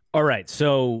 All right,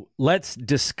 so let's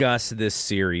discuss this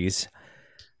series.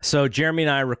 So Jeremy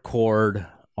and I record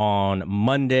on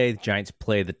Monday. The Giants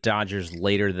play the Dodgers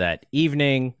later that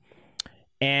evening.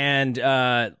 And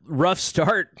rough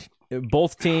start.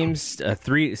 Both teams,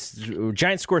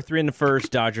 Giants score 3 in the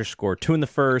first, Dodgers score 2 in the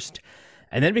first.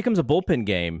 And then it becomes a bullpen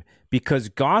game because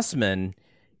Gausman,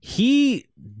 he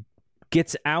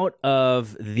gets out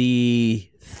of the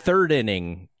third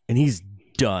inning and he's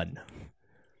done.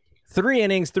 3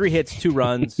 innings, 3 hits, 2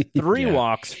 runs, 3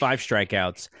 walks, 5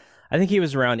 strikeouts. I think he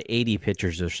was around 80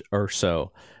 pitchers or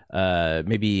so,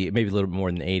 maybe a little bit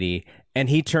more than 80. And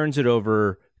he turns it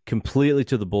over completely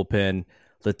to the bullpen.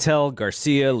 Littell,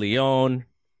 Garcia, Leon,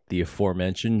 the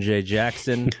aforementioned Jay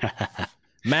Jackson,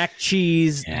 Mac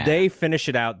Cheese, they finish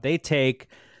it out. They take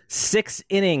 6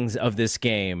 innings of this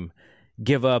game,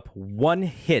 give up 1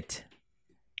 hit,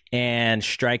 and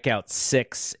strike out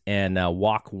 6 and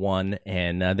walk 1,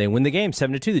 and they win the game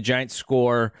 7-2. The Giants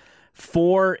score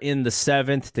 4 in the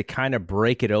 7th to kind of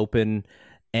break it open,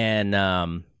 and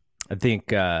I think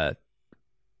that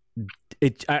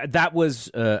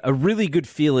was a really good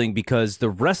feeling because the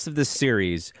rest of the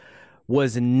series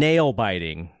was nail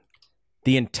biting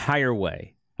the entire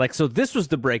way. Like, so this was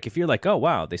the break. If you're like, oh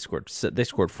wow, they scored 4 in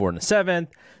the 7th,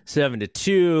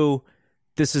 7-2.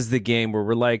 This is the game where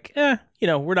we're like,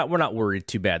 we're not worried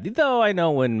too badly. Though I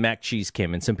know when Mac Cheese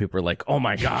came in, some people were like, oh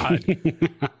my God,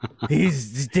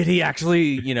 did he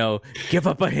actually, give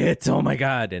up a hit? Oh my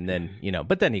God. And then,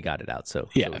 but then he got it out. So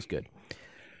it was good.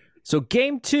 So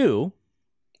game 2,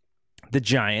 the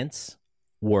Giants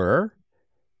were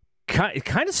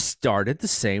kind of started the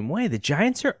same way. The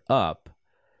Giants are up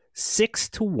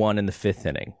 6-1 in the 5th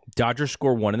inning. Dodgers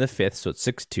score 1 in the 5th. So it's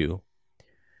 6-2.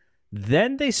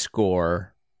 Then they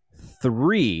score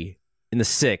 3 in the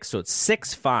 6th, so it's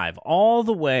 6-5 all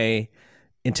the way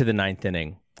into the 9th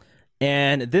inning.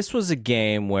 And this was a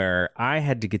game where I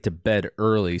had to get to bed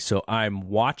early, so I'm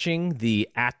watching the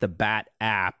At the Bat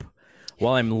app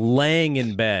while I'm laying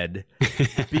in bed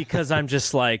because I'm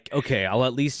just like, okay,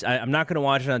 I'm not going to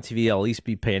watch it on TV. I'll at least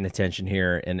be paying attention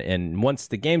here. And once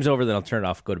the game's over, then I'll turn it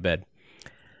off, go to bed.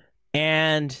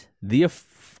 And the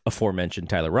aforementioned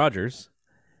Tyler Rogers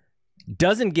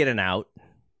doesn't get an out.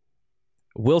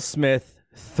 Will Smith,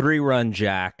 3-run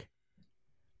jack.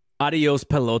 Adios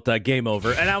pelota, game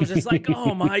over. And I was just like,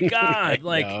 oh my God.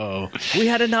 Like, we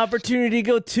had an opportunity to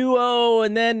go 2-0.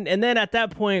 And then at that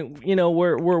point,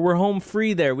 we're home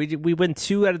free there. We win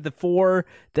 2 out of the 4.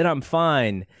 Then I'm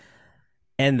fine.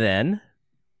 And then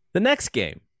the next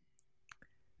game,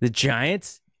 the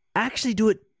Giants actually do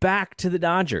it back to the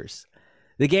Dodgers.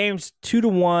 The game's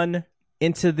 2-1.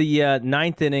 Into the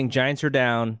 9th inning, Giants are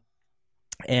down,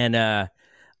 and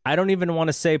I don't even want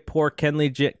to say poor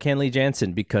Kenley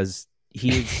Jansen because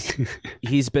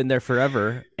he's been there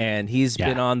forever, and he's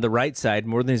been on the right side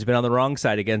more than he's been on the wrong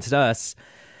side against us.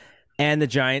 And the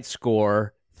Giants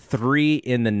score 3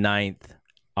 in the 9th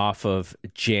off of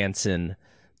Jansen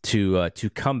to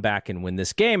come back and win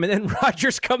this game, and then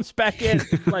Rogers comes back in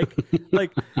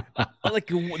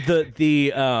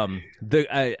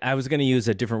I was going to use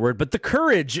a different word, but the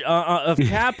courage of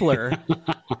Kapler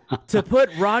to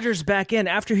put Rogers back in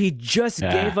after he just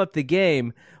gave up the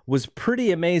game was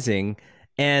pretty amazing,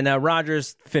 and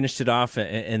Rogers finished it off,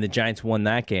 and the Giants won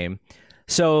that game.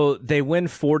 So they win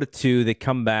 4-2. They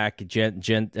come back.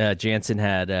 Jansen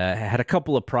had a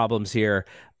couple of problems here.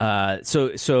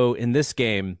 So in this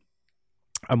game,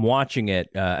 I'm watching it.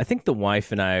 I think the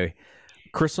wife and I,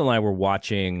 Crystal and I, were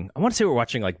watching. I want to say we're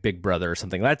watching like Big Brother or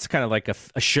something. That's kind of like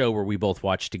a show where we both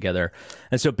watch together.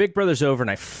 And so Big Brother's over, and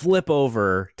I flip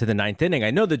over to the 9th inning.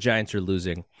 I know the Giants are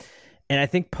losing, and I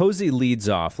think Posey leads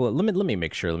off. Let me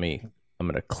make sure. I'm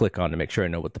going to click on to make sure I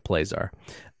know what the plays are.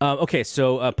 Okay,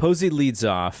 so Posey leads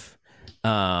off,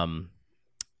 and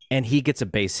he gets a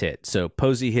base hit. So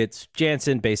Posey hits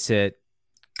Jansen, base hit,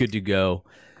 good to go.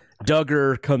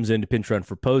 Duggar comes in to pinch run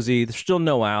for Posey. There's still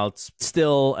no outs.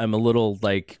 Still, I'm a little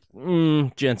like,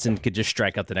 Jensen could just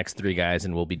strike out the next 3 guys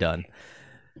and we'll be done.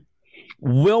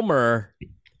 Wilmer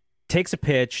takes a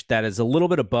pitch that is a little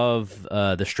bit above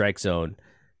the strike zone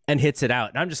and hits it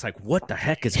out. And I'm just like, what the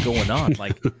heck is going on?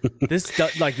 Like this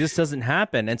doesn't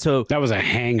happen. And so that was a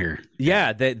hanger.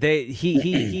 Yeah,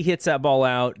 he hits that ball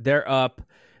out. They're up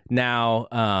now,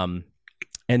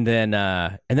 and then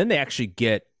they actually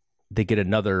get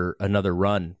another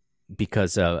run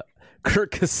because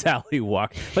Kurt Casale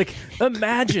walked. Like,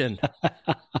 imagine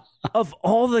of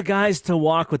all the guys to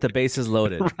walk with the bases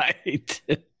loaded, right?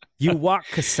 You walk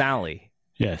Casale.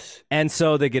 Yes, and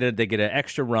so they get an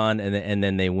extra run, and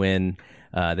then they win.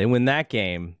 They win that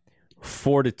game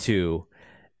 4-2,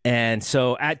 and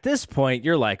so at this point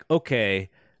you're like,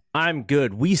 okay, I'm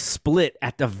good. We split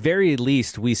at the very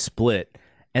least. We split,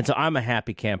 and so I'm a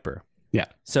happy camper. Yeah.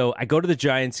 So I go to the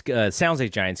Giants, San Jose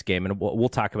Giants game, and we'll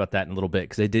talk about that in a little bit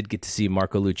because I did get to see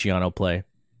Marco Luciano play.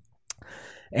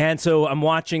 And so I'm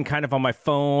watching kind of on my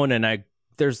phone, and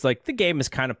there's like the game is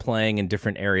kind of playing in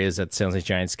different areas at the San Jose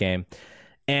Giants game.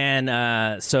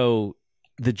 And so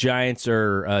the Giants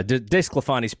are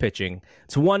DeSclafani's pitching.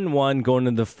 It's 1-1 going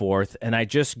into the 4th, and I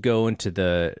just go into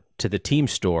the team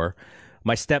store.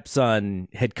 My stepson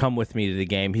had come with me to the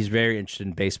game. He's very interested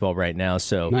in baseball right now,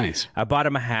 so nice. I bought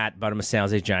him a hat, bought him a San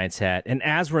Jose Giants hat, and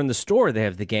as we're in the store, they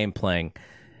have the game playing,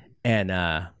 and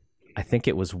I think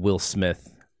it was Will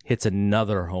Smith hits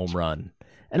another home run.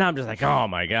 And I'm just like, oh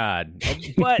my God.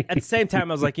 But at the same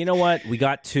time, I was like, you know what? We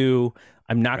got 2.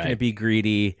 I'm not going to be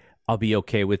greedy. I'll be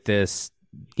okay with this.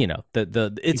 You know,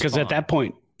 it's because fun. At that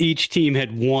point, each team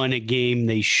had won a game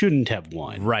they shouldn't have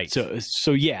won. Right. So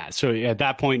at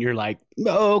that point, you're like,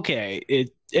 oh, okay,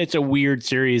 it's a weird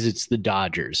series. It's the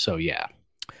Dodgers. So yeah.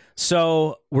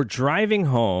 So we're driving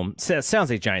home. Sounds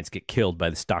like Giants get killed by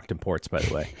the Stockton Ports, by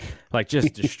the way, like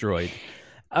just destroyed.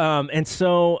 And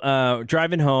so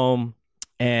driving home,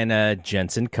 and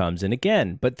Jensen comes in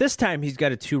again, but this time he's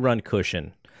got a 2-run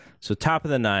cushion. So top of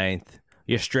the 9th,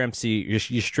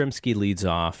 Yastrzemski leads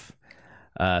off,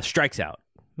 strikes out.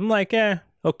 I'm like,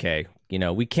 okay, you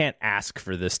know, we can't ask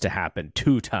for this to happen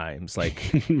 2 times.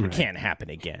 Like, it can't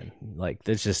happen again. Like,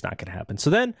 that's just not going to happen.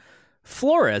 So then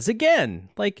Flores again,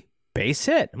 like, base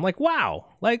hit. I'm like, wow,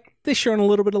 like, they're showing a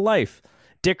little bit of life.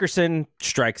 Dickerson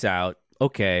strikes out.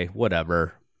 Okay,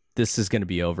 whatever. This is going to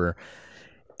be over.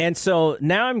 And so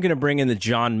now I'm going to bring in the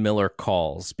John Miller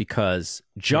calls because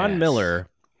John Miller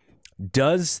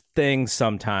does things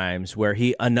sometimes where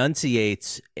he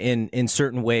enunciates in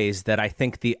certain ways that I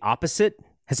think the opposite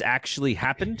has actually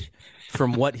happened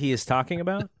from what he is talking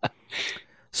about.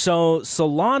 So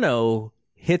Solano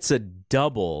hits a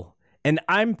double, and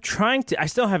I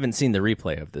still haven't seen the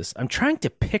replay of this. I'm trying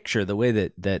to picture the way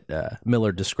that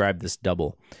Miller described this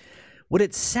double. What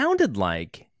it sounded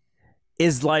like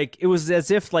is like it was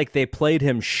as if like they played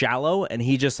him shallow and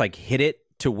he just like hit it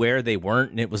to where they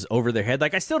weren't and it was over their head.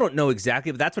 Like I still don't know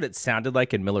exactly, but that's what it sounded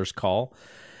like in Miller's call.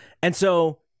 And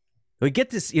so we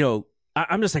get this, you know,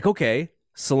 I'm just like, okay,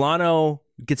 Solano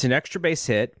gets an extra base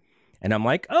hit, and I'm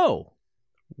like, oh,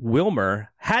 Wilmer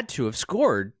had to have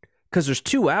scored because there's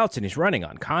 2 outs and he's running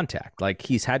on contact. Like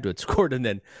he's had to have scored. And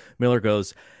then Miller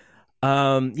goes,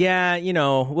 yeah, you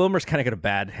know, Wilmer's kind of got a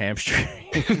bad hamstring.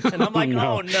 And I'm like,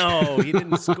 oh no, he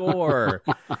didn't score.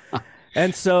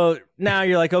 And so now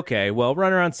you're like, okay, well,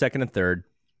 runner on second and third.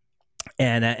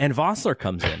 And Vossler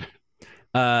comes in.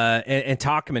 And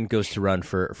Tauchman goes to run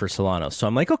for Solano. So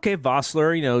I'm like, okay,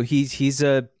 Vossler, you know, he's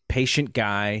a patient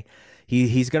guy.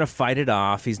 He's going to fight it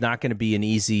off. He's not going to be an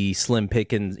easy slim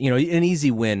pick and, you know, an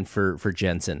easy win for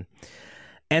Jensen.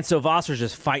 And so Vossler's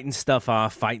just fighting stuff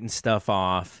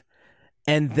off.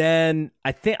 And then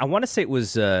I want to say it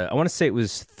was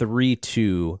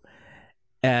 3-2,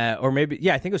 or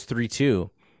maybe I think it was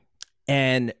 3-2.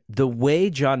 And the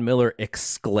way John Miller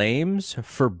exclaims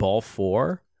for ball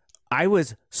 4, I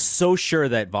was so sure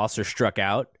that Vossler struck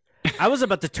out. I was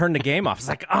about to turn the game off. I was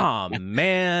like, oh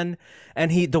man!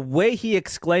 And the way he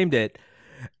exclaimed it,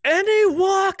 and he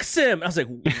walks him. I was like,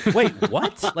 wait,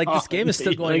 what? Like this game is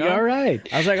still going on. All right.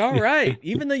 I was like, all right.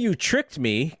 Even though you tricked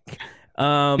me.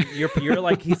 You're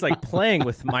like he's like playing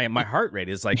with my heart rate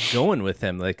is like going with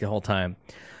him like the whole time.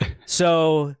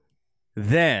 So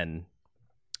then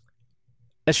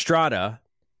Estrada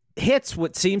hits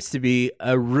what seems to be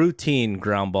a routine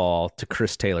ground ball to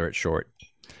Chris Taylor at short.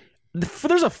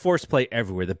 There's a force play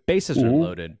everywhere. The bases are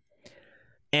loaded.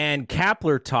 And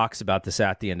Kapler talks about this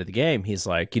at the end of the game. He's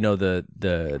like, you know,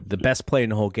 the best play in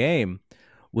the whole game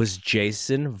was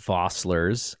Jason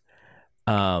Vossler's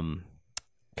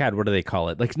God, what do they call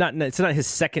it? Like it's not his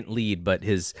second lead, but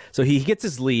so he gets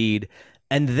his lead,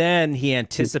 and then he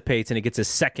anticipates and he gets his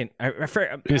second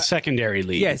his secondary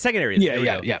lead. Yeah, secondary.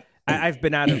 Yeah. I've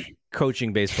been out of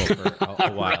coaching baseball for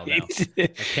a while now.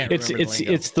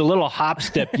 It's the little hop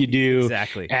step you do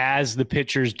exactly as the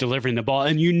pitcher's delivering the ball,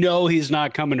 and he's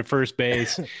not coming to first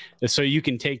base, so you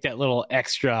can take that little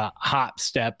extra hop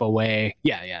step away.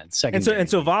 Yeah. Secondary. And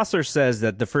so Vossler says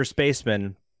that the first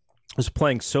baseman was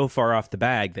playing so far off the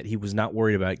bag that he was not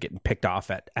worried about getting picked off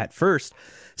at first.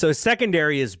 So his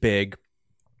secondary is big.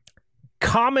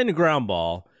 Common ground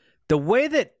ball. The way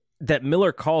that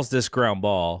Miller calls this ground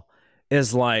ball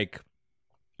is like,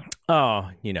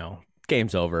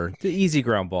 game's over. The easy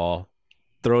ground ball.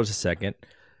 Throws a second.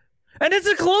 And it's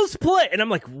a close play. And I'm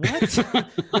like, what?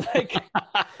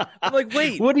 I'm like,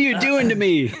 wait. What are you doing to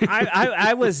me?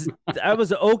 I was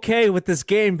okay with this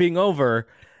game being over.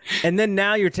 And then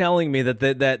now you're telling me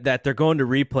that they're going to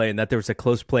replay and that there was a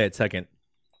close play at second.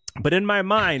 But in my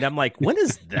mind, I'm like, when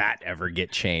does that ever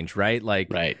get changed, right?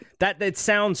 Like, right. That it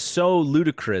sounds so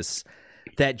ludicrous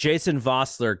that Jason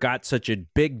Vossler got such a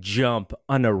big jump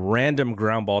on a random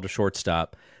ground ball to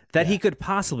shortstop that he could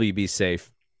possibly be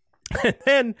safe. And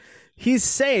then he's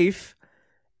safe,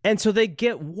 and so they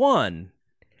get one.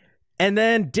 And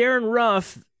then Darren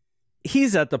Ruff,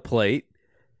 he's at the plate.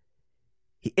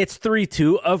 It's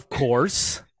 3-2, of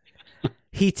course.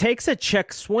 He takes a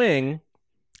check swing,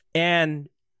 and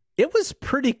it was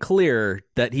pretty clear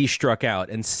that he struck out,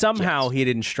 and somehow he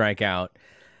didn't strike out.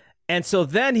 And so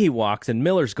then he walks, and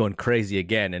Miller's going crazy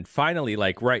again. And finally,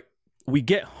 we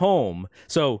get home.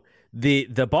 So the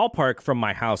ballpark from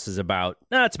my house is about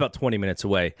 20 minutes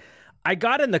away. I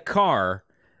got in the car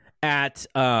at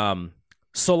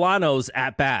Solano's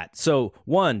at bat. So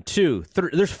 1, 2, 3.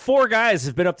 There's 4 guys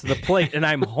have been up to the plate, and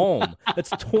I'm home.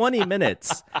 That's 20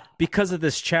 minutes because of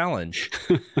this challenge.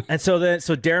 And so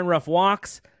Darren Ruff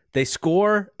walks. They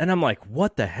score, and I'm like,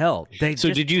 what the hell?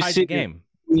 Did you sit the game?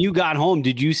 When you got home,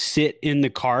 did you sit in the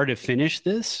car to finish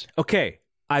this? Okay,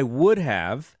 I would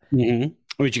have. Mm-hmm.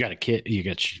 But you got a kid. You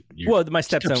got my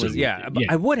stepson was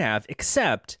I would have,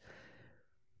 except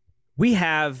we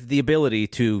have the ability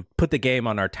to put the game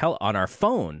on our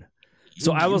phone.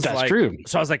 So I was true.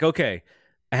 So I was like, okay,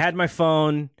 I had my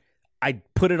phone. I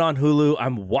put it on Hulu.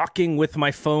 I'm walking with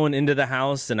my phone into the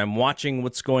house, and I'm watching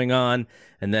what's going on.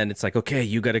 And then it's like, okay,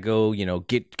 you got to go,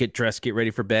 get dressed, get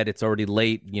ready for bed. It's already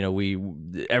late.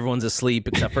 Everyone's asleep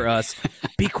except for us.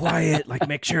 Be quiet.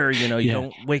 Make sure, you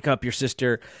don't wake up your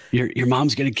sister. Your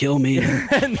mom's going to kill me.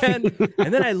 and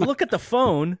then I look at the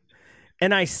phone,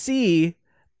 and I see,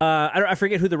 I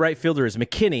forget who the right fielder is,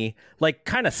 McKinney,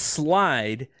 kind of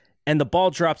slide, and the ball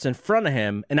drops in front of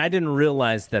him, and I didn't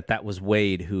realize that was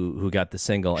Wade who got the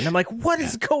single. And I'm like, what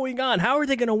is going on? How are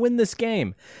they going to win this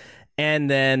game? And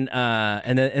then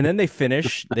they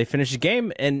finish the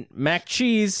game, and Mac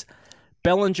Cheese,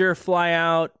 Bellinger fly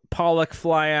out, Pollock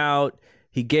fly out.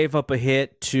 He gave up a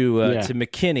hit to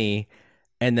McKinney,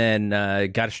 and then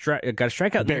got a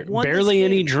strikeout. Barely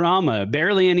any drama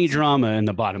in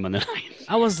the bottom of the ninth.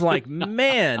 I was like,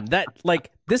 man,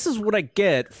 this is what I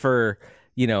get for.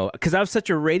 Because I was such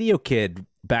a radio kid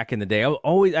back in the day.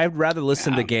 I'd rather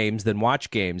listen to games than watch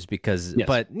games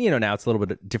but now it's a little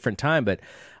bit different time. But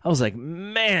I was like,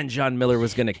 man, John Miller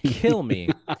was going to kill me.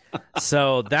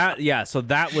 So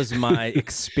that was my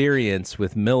experience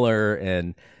with Miller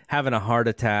and having a heart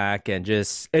attack, and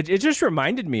it just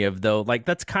reminded me of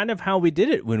that's kind of how we did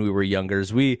it when we were younger.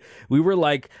 We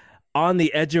were on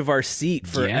the edge of our seat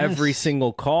for every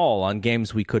single call on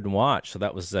games we couldn't watch. So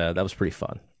that was pretty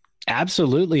fun.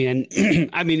 Absolutely. And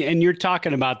I mean, and you're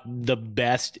talking about the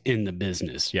best in the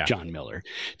business, John Miller,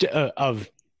 of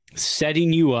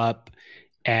setting you up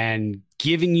and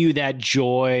giving you that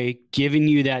joy, giving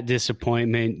you that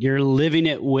disappointment. You're living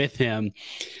it with him.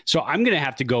 So I'm going to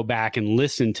have to go back and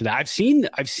listen to that. I've seen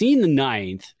the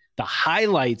ninth, the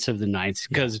highlights of the ninth,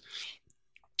 because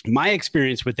my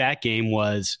experience with that game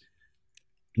was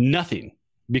nothing.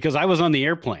 Because I was on the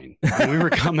airplane when we were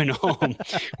coming home.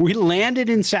 We landed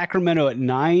in Sacramento at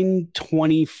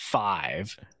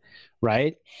 9:25,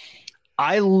 right?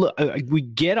 We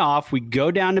get off, we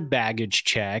go down to baggage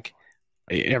check.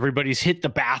 Everybody's hit the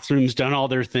bathrooms, done all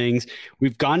their things.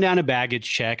 We've gone down to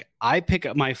baggage check. I pick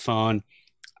up my phone.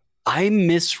 I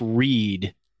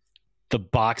misread the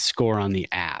box score on the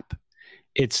app.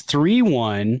 It's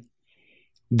 3-1.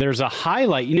 There's a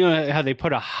highlight. You know how they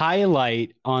put a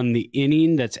highlight on the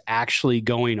inning that's actually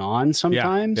going on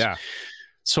sometimes? Yeah.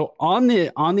 So on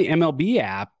the MLB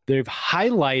app, they've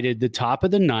highlighted the top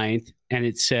of the ninth, and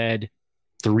it said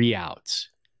 3 outs,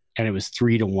 and it was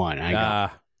 3-1.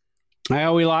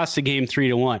 We lost the game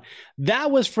 3-1.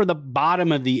 That was for the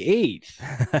bottom of the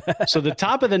 8th. So the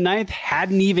top of the 9th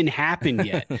hadn't even happened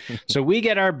yet. So we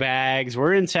get our bags.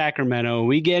 We're in Sacramento.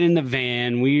 We get in the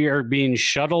van. We are being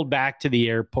shuttled back to the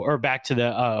airport or back to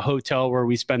the hotel where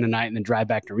we spend the night and then drive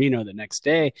back to Reno the next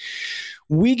day.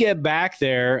 We get back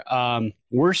there.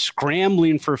 We're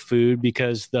scrambling for food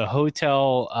because the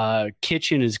hotel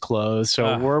kitchen is closed. So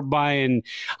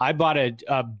I bought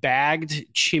a bagged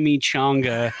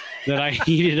chimichanga that I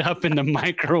heated up in the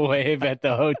microwave at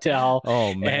the hotel.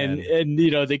 Oh, man. And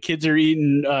the kids are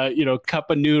eating,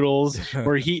 cup of noodles.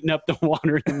 We're heating up the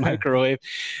water in the microwave.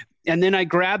 And then I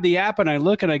grab the app and I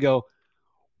look and I go,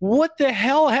 what the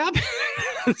hell happened?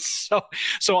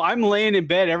 So I'm laying in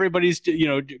bed. Everybody's,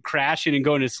 crashing and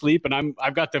going to sleep. And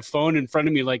I've got the phone in front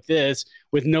of me like this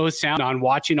with no sound on,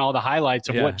 watching all the highlights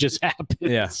of what just happened.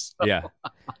 Yeah.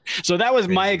 So that was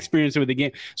my experience with the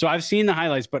game. So I've seen the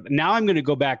highlights, but now I'm going to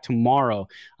go back tomorrow.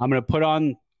 I'm going to put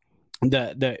on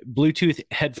the Bluetooth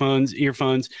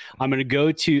earphones. I'm going to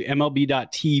go to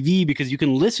MLB.tv because you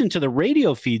can listen to the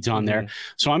radio feeds on there.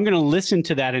 So I'm going to listen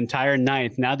to that entire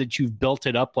night now that you've built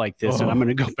it up like this. And I'm going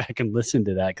to go back and listen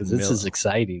to that because this is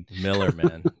exciting. Miller,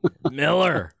 man.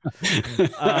 Miller.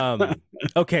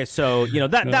 Okay. So,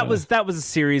 that was a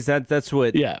series. That's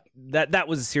what, that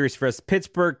was a series for us.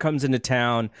 Pittsburgh comes into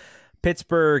town.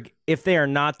 Pittsburgh, if they are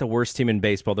not the worst team in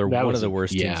baseball, they're one of the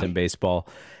worst teams in baseball.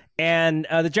 And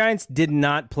the Giants did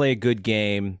not play a good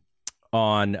game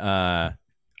on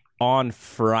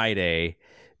Friday.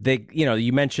 They,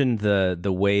 you mentioned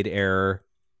the Wade error,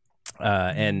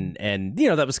 and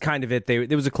that was kind of it. There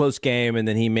was a close game, and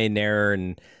then he made an error,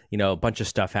 and a bunch of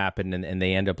stuff happened, and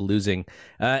they end up losing.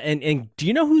 And do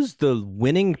you know who's the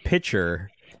winning pitcher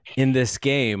in this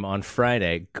game on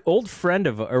Friday? Old friend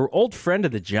of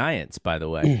the Giants, by the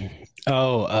way.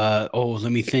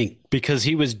 Let me think. Because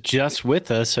he was just with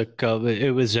us.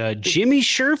 It was Jimmy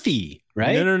Sherfy,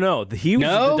 right? No. He was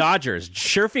with the Dodgers.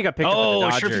 Sherfy got picked up with the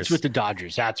Dodgers. Sherfy's with the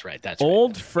Dodgers. That's right.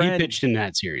 Old friend. He pitched in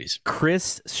that series.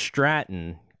 Chris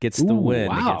Stratton gets the win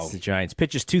against the Giants.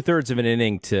 Pitches 2/3 of an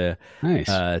inning to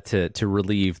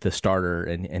relieve the starter,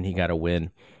 and he got a win.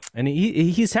 And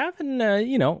he's having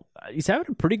he's having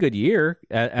a pretty good year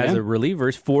as a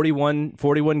reliever. 41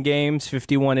 games,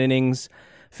 51 innings,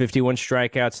 51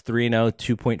 strikeouts, 3-0,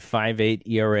 2.58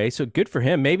 ERA. So good for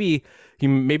him. Maybe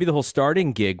the whole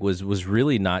starting gig was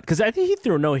really not, because I think he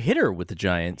threw a no-hitter with the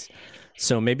Giants.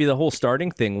 So maybe the whole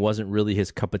starting thing wasn't really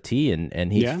his cup of tea,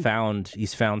 and he's found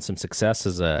some success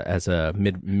as a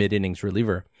mid innings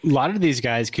reliever. A lot of these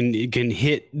guys can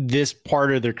hit this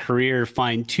part of their career,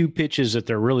 find two pitches that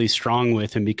they're really strong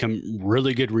with, and become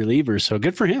really good relievers. So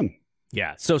good for him.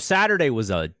 Yeah. So Saturday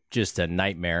was just a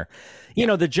nightmare.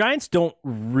 The Giants don't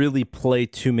really play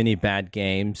too many bad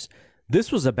games.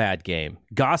 This was a bad game.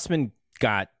 Gausman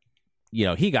got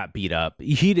beat up.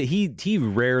 He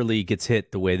rarely gets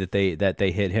hit the way that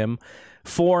they hit him.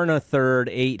 4 1/3,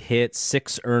 8 hits,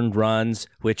 6 earned runs,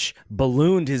 which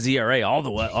ballooned his ERA all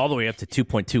the way up to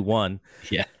 2.21.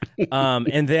 Yeah.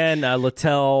 And then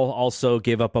Littell also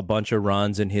gave up a bunch of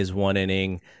runs in his one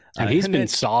inning. And he's been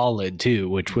solid too,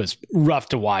 which was rough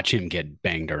to watch him get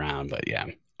banged around. But yeah.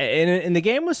 And the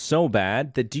game was so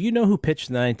bad that, do you know who pitched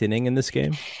the 9th inning in this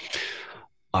game?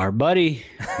 Our buddy,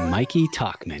 Mikey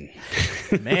Tauchman.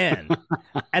 Man,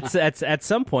 at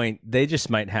some point, they just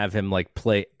might have him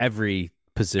play every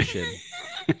position.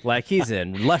 He's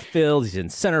in left field, he's in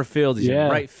center field, he's in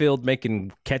right field,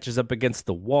 making catches up against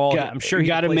the wall. I'm sure you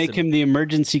got to make him the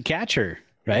emergency catcher,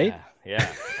 right? Yeah.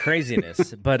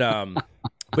 Craziness. But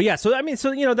yeah,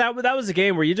 that was a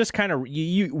game where you just kind of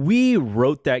we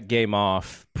wrote that game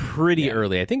off pretty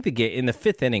early. I think the game in the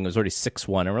 5th inning was already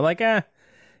 6-1, and we're like,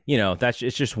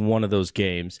 it's just one of those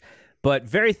games. But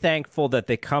very thankful that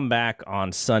they come back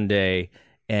on Sunday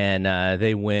and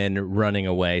they win running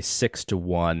away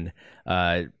 6-1.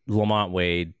 Lamont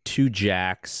Wade, 2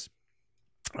 jacks,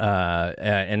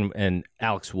 and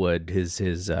Alex Wood,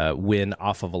 his win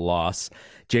off of a loss.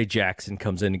 Jay Jackson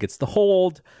comes in and gets the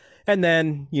hold. And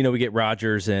then, we get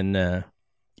Rogers and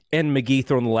McGee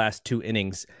throwing the last 2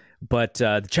 innings. But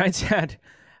the Giants had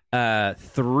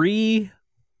 3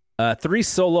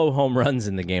 solo home runs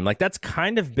in the game. That's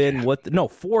kind of been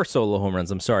 4 solo home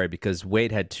runs. I'm sorry, because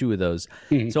Wade had 2 of those.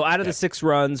 So out of the 6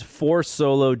 runs, 4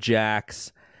 solo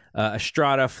jacks,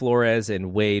 Estrada, Flores,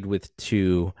 and Wade with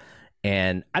 2.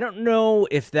 And I don't know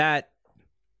if that,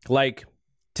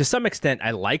 to some extent,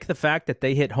 I like the fact that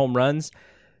they hit home runs,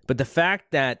 but the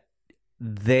fact that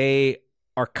they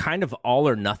are kind of all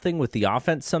or nothing with the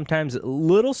offense sometimes a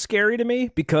little scary to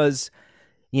me, because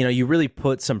you really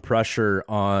put some pressure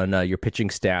on your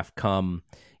pitching staff come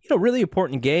really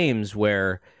important games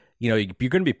where, you're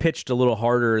going to be pitched a little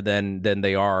harder than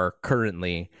they are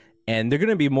currently. And they're going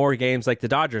to be more games like the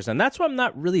Dodgers. And that's why I'm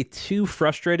not really too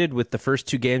frustrated with the first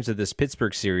 2 games of this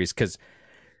Pittsburgh series, because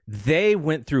they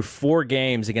went through 4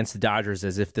 games against the Dodgers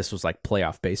as if this was like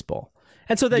playoff baseball.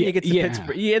 And so then you get to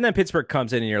Pittsburgh, and then Pittsburgh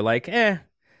comes in and you're like,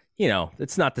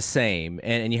 it's not the same.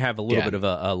 And you have a little bit of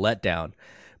a letdown.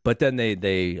 But then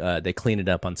they clean it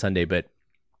up on Sunday. But,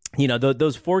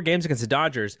 those 4 games against the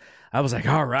Dodgers, I was like,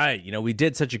 all right, we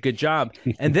did such a good job.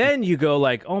 And then you go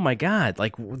like, oh my God,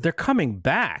 like they're coming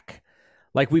back.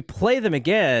 Like we play them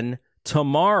again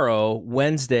tomorrow,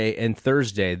 Wednesday, and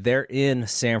Thursday. They're in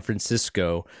San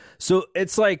Francisco. So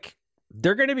it's like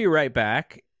they're going to be right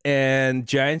back, and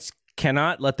Giants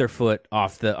cannot let their foot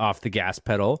off the gas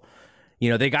pedal.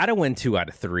 They got to win 2 out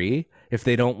of 3 if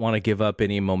they don't want to give up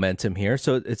any momentum here.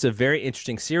 So it's a very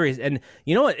interesting series. And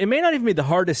you know what? It may not even be the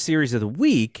hardest series of the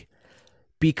week,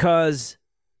 because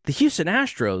the Houston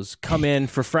Astros come in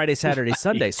for Friday, Saturday,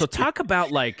 Sunday. So talk about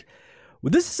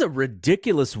this is a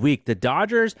ridiculous week. The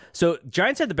Dodgers, so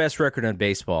Giants had the best record in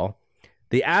baseball.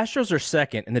 The Astros are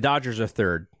second, and the Dodgers are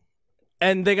third.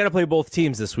 And they got to play both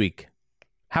teams this week.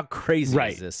 How crazy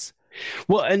is this?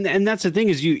 Well, and that's the thing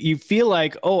is you feel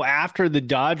like, after the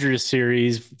Dodgers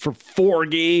series for 4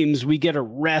 games, we get a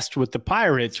rest with the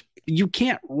Pirates. You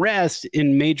can't rest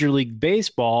in Major League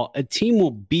Baseball. A team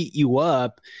will beat you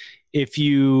up if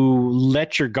you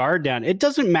let your guard down. It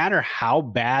doesn't matter how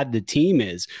bad the team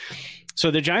is.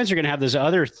 So the Giants are going to have this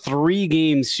other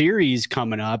 3-game series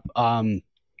coming up. And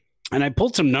I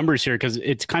pulled some numbers here because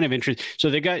it's kind of interesting. So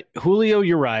they got Julio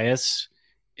Urias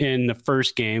in the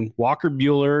first game, Walker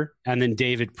Buehler, and then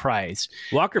David Price.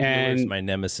 Walker Buehler is my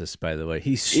nemesis, by the way.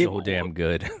 He's so damn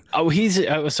good. He's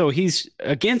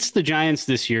against the Giants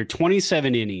this year,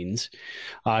 27 innings.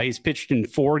 He's pitched in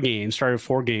 4 games, started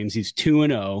 4 games. He's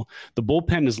 2-0. The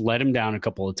bullpen has let him down a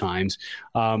couple of times.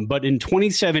 But in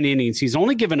 27 innings, he's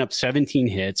only given up 17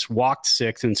 hits, walked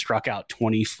 6, and struck out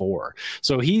 24.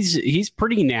 So he's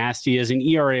pretty nasty. He has an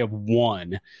ERA of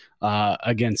 1.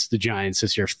 Against the Giants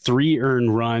this year, 3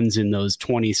 earned runs in those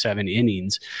 27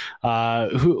 innings.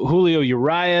 Julio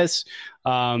Urias,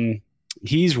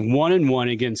 he's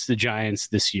 1-1 against the Giants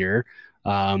this year.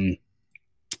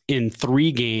 In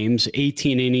 3 games,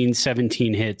 18 innings,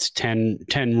 17 hits, 10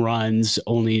 runs,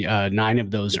 only 9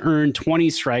 of those earned, 20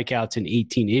 strikeouts in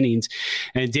 18 innings.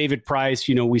 And David Price,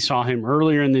 we saw him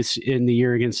earlier in the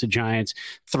year against the Giants,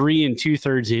 3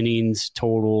 2/3 innings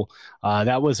total.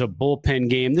 That was a bullpen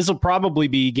game.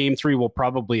 Game 3 will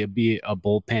probably be a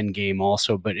bullpen game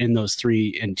also, but in those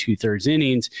 3 2/3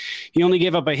 innings, he only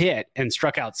gave up a hit and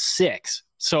struck out 6.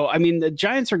 So, I mean, the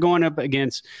Giants are going up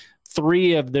against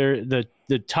 3 of the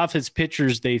toughest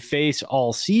pitchers they face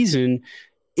all season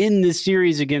in this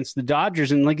series against the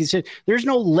Dodgers. And like you said, there's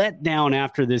no letdown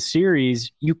after this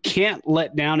series. You can't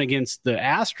let down against the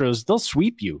Astros. They'll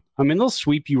sweep you. I mean, they'll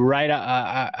sweep you right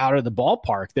out of the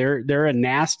ballpark. They're a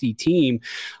nasty team.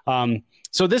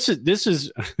 So this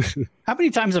is how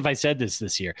many times have I said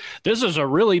this year? This is a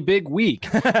really big week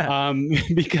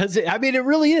because it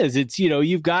really is. It's,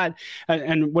 you've got,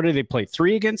 and what do they play?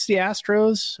 3 against the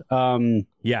Astros?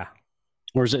 Yeah.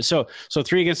 Or is it so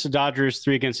 3 against the Dodgers,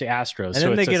 3 against the Astros? And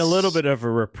then they get a little bit of a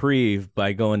reprieve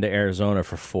by going to Arizona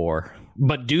for 4.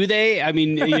 But do they? I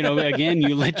mean, again,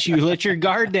 you let your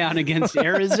guard down against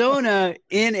Arizona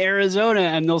in Arizona,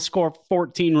 and they'll score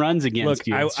 14 runs against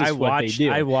you. I watched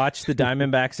the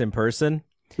Diamondbacks in person.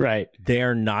 Right. They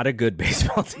are not a good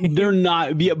baseball team. They're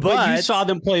not. But you saw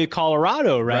them play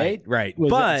Colorado, right? Right.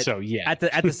 At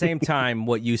the same time,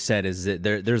 what you said is that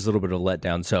there's a little bit of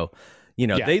letdown. So,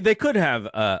 they could have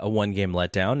a 1-game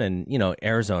letdown, and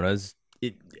Arizona's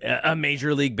a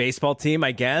Major League Baseball team,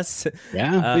 I guess.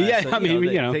 Yeah. So,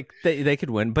 they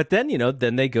could win, but then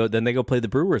they go play the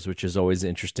Brewers, which is always an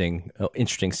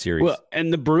interesting series. Well,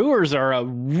 and the Brewers are a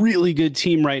really good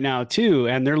team right now too,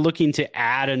 and they're looking to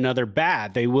add another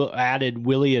bat. They added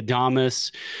Willy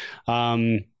Adames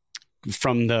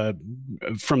from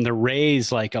the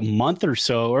Rays like a month or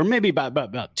so, or maybe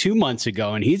about 2 months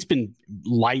ago, and he's been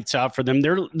lights out for them.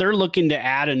 They're looking to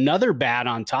add another bat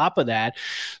on top of that.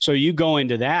 So you go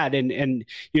into that, and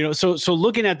so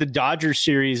looking at the Dodgers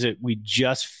series that we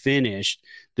just finished,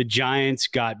 the Giants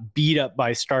got beat up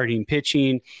by starting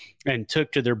pitching and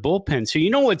took to their bullpen. So you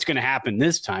know what's going to happen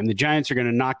this time. The Giants are going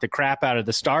to knock the crap out of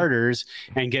the starters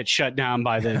and get shut down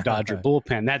by the Dodger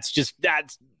bullpen. That's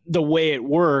the way it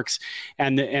works.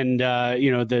 And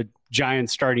the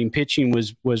Giants starting pitching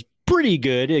was pretty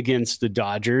good against the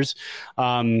Dodgers.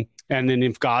 And then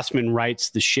if Gausman rights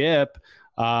the ship,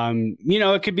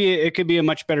 It could be a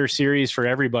much better series for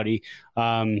everybody.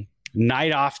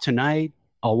 Night off tonight.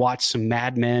 I'll watch some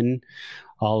Mad Men.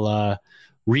 I'll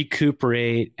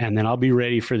recuperate, and then I'll be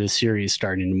ready for the series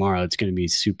starting tomorrow. It's going to be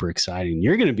super exciting.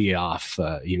 You're going to be off,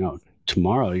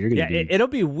 tomorrow. You're going to be. It'll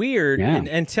be weird. Yeah.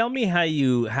 And tell me how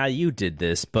you did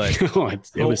this, but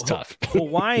it was tough.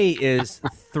 Hawaii is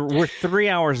we're 3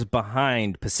 hours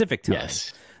behind Pacific time.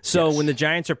 Yes. So when the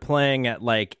Giants are playing at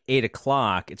like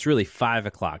 8:00, it's really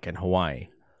 5:00 in Hawaii.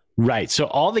 Right. So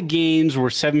all the games were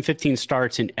 7:15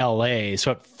 starts in LA.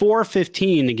 So at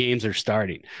 4:15, the games are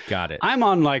starting. Got it. I'm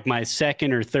on like my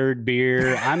second or third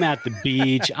beer. I'm at the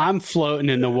beach. I'm floating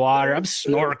in the water. I'm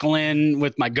snorkeling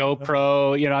with my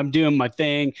GoPro. I'm doing my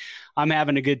thing. I'm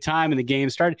having a good time, and the game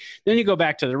started. Then you go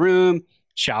back to the room,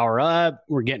 shower up.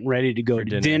 We're getting ready to go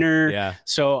to dinner. Yeah.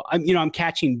 So I'm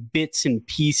catching bits and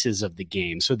pieces of the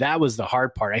game. So that was the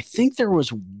hard part. I think there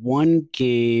was one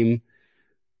game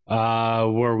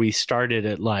where we started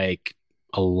at like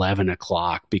 11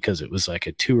 o'clock because it was like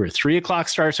a 2 or 3 o'clock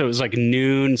start. So it was like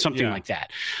noon, something like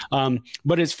that.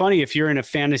 But it's funny, if you're in a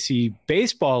fantasy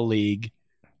baseball league,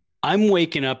 I'm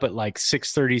waking up at like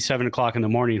 6:30, 7 o'clock in the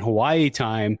morning, Hawaii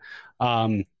time.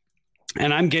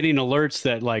 And I'm getting alerts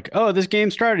that like, oh, this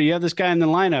game started. You have this guy in the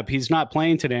lineup. He's not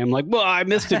playing today. I'm like, well, I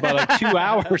missed it by like 2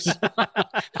 hours.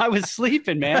 I was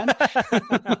sleeping, man. But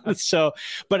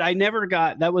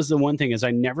that was the one thing, is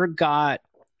I never got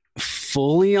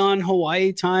fully on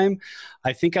Hawaii time.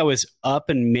 I think I was up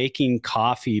and making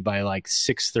coffee by like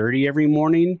 6:30 every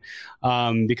morning,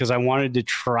 because I wanted to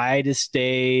try to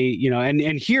stay,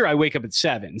 and here I wake up at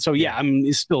 7. So yeah,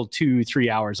 I'm still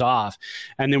 2-3 hours off.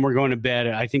 And then we're going to bed.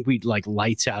 I think we like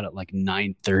lights out at like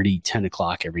 9:30, 10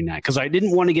 o'clock every night, because I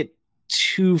didn't want to get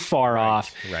too far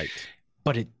off. Right.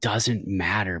 But it doesn't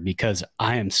matter, because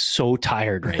I am so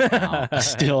tired right now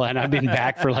still. And I've been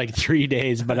back for like 3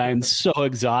 days, but I'm so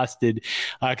exhausted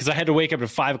because I had to wake up at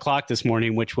 5 o'clock this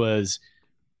morning, which was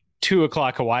 2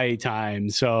 o'clock Hawaii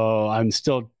time. So I'm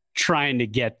still trying to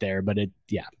get there, but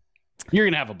you're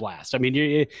going to have a blast. I mean,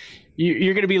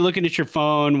 you're going to be looking at your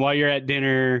phone while you're at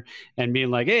dinner and being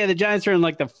like, hey, the Giants are in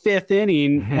like the 5th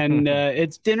inning and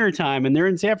it's dinner time and they're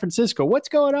in San Francisco. What's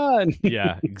going on?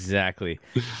 Yeah, exactly.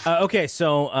 Okay,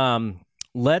 so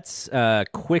let's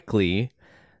quickly,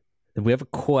 we have a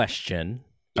question.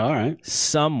 All right.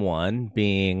 Someone,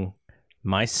 being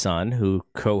my son, who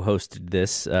co-hosted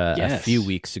this a few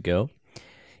weeks ago,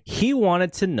 he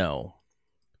wanted to know,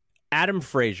 Adam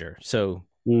Frazier. So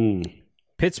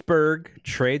Pittsburgh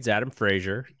trades Adam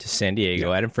Frazier to San Diego.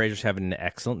 Yep. Adam Frazier's having an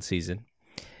excellent season.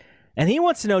 And he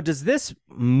wants to know, does this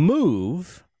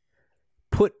move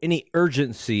put any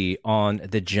urgency on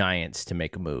the Giants to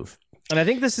make a move? And I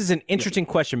think this is an interesting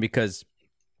question, because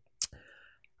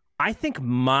I think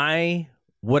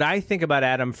what I think about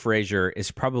Adam Frazier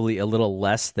is probably a little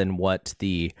less than what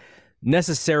the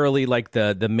necessarily like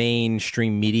the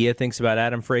mainstream media thinks about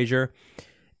Adam Frazier.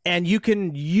 And you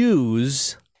can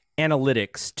use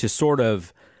analytics to sort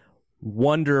of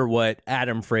wonder what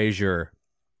Adam Frazier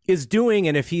is doing,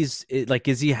 and if he's like,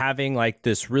 is he having like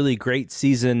this really great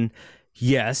season?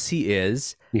 Yes, he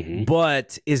is. Mm-hmm.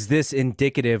 But is this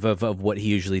indicative of what he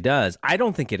usually does? I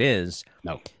don't think it is.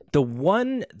 No. The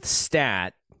one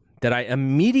stat that I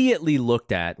immediately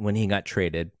looked at when he got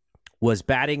traded was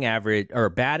batting average, or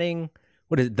batting,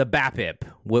 what is it, the BAPIP,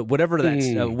 whatever that's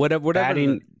whatever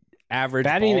batting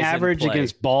average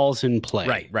against balls in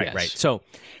play. Right. So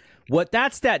what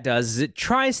that stat does is it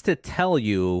tries to tell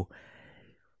you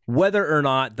whether or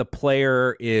not the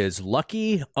player is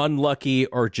lucky, unlucky,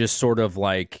 or just sort of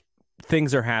like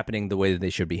things are happening the way that they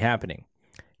should be happening.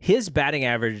 His batting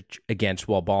average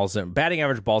batting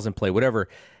average balls in play, whatever,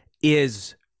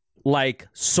 is like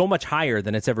so much higher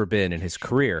than it's ever been in his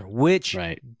career, which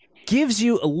gives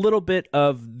you a little bit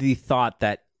of the thought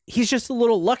that he's just a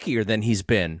little luckier than he's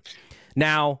been.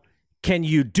 Now, can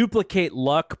you duplicate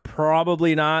luck?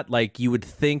 Probably not. Like, you would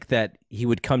think that he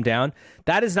would come down.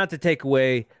 That is not to take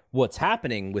away what's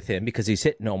happening with him, because he's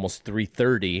hitting almost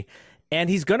 330, and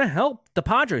he's going to help the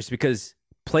Padres because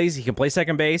he can play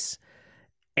second base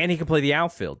and he can play the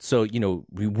outfield. So,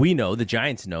 we know, the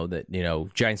Giants know that,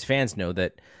 Giants fans know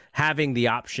that having the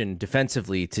option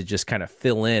defensively to just kind of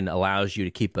fill in allows you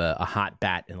to keep a hot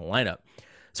bat in the lineup.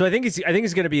 So I think it's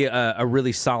going to be a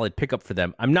really solid pickup for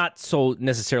them. I'm not so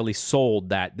necessarily sold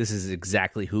that this is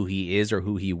exactly who he is or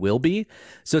who he will be.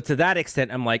 So to that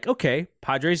extent, I'm like, okay,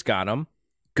 Padres got him.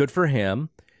 Good for him.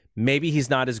 Maybe he's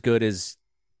not as good as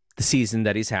the season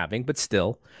that he's having, but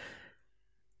still.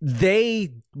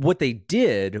 What they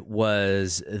did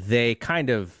was they kind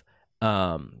of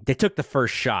they took the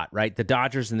first shot, right? The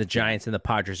Dodgers and the Giants and the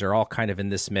Padres are all kind of in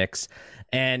this mix.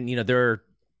 And, there are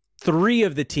three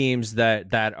of the teams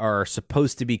that are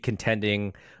supposed to be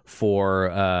contending for,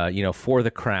 for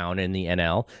the crown in the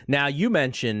NL. Now, you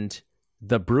mentioned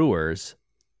the Brewers.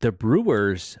 The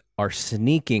Brewers are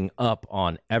sneaking up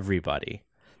on everybody.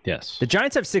 Yes. The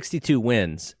Giants have 62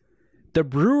 wins. The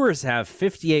Brewers have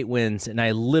 58 wins, and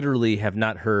I literally have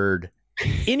not heard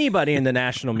anybody in the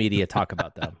national media talk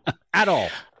about them at all.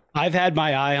 I've had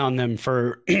my eye on them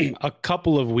for a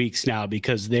couple of weeks now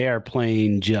because they are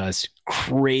playing just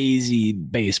crazy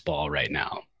baseball right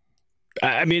now.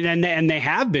 I mean, and they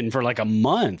have been for like a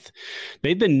month.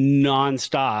 They've been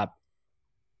nonstop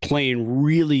playing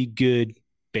really good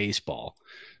baseball.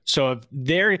 So if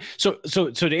they're so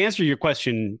to answer your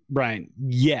question, Brian,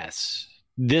 yes,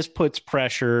 this puts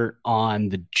pressure on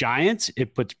the Giants.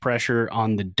 It puts pressure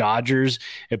on the Dodgers.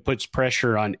 It puts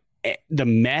pressure on the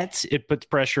Mets. It puts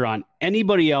pressure on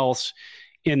anybody else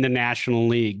in the National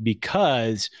League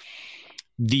because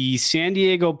the San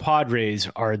Diego Padres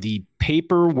are the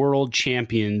paper world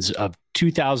champions of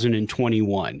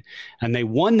 2021, and they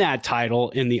won that title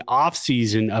in the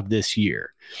offseason of this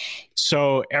year.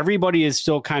 So everybody is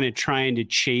still kind of trying to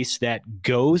chase that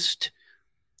ghost.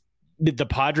 The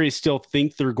Padres still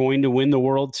think they're going to win the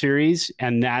World Series,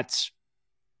 and that's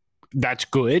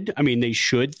good. I mean, they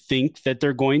should think that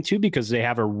they're going to because they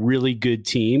have a really good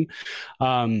team.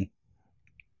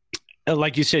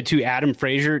 Like you said, too, Adam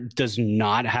Frazier does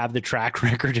not have the track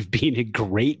record of being a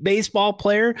great baseball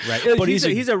player. Right. But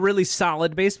he's a really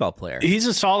solid baseball player. He's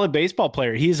a solid baseball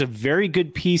player. He is a very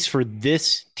good piece for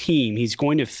this team. He's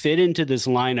going to fit into this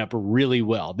lineup really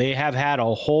well. They have had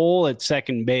a hole at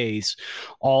second base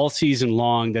all season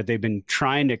long that they've been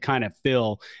trying to kind of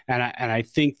fill, and I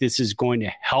think this is going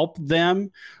to help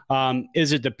them.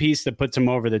 Is it the piece that puts them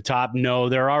over the top? No,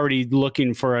 they're already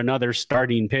looking for another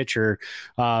starting pitcher,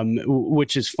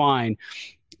 which is fine.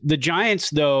 The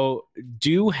Giants, though,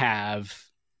 do have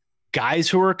guys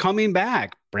who are coming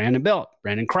back. Brandon Belt,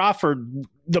 Brandon Crawford,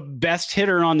 the best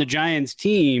hitter on the Giants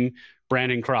team,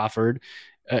 Brandon Crawford,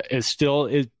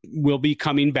 will be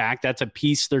coming back. That's a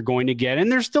piece they're going to get, and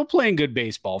they're still playing good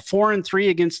baseball. 4-3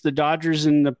 against the Dodgers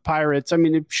and the Pirates. I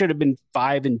mean, it should have been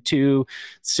 5-2,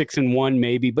 6-1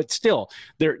 maybe, but still,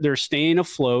 they're staying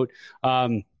afloat.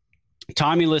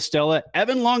 Tommy La Stella,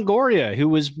 Evan Longoria, who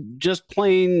was just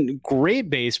playing great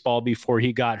baseball before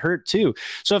he got hurt too.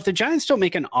 So if the Giants don't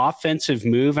make an offensive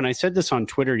move, and I said this on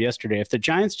Twitter yesterday, if the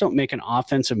Giants don't make an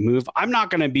offensive move, I'm not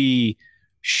going to be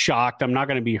shocked. I'm not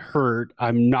going to be hurt.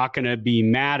 I'm not going to be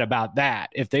mad about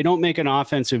that. If they don't make an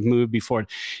offensive move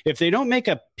if they don't make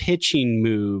a pitching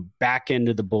move back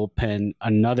into the bullpen,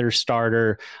 another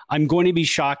starter, I'm going to be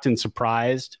shocked and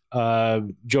surprised.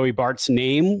 Joey Bart's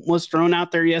name was thrown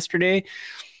out there yesterday.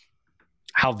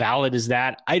 How valid is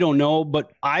that? I don't know,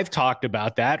 but I've talked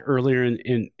about that earlier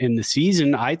in the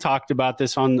season. I talked about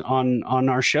this on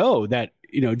our show that,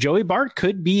 Joey Bart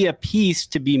could be a piece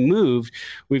to be moved.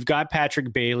 We've got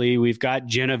Patrick Bailey. We've got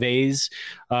Genovese,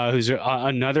 who's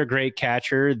another great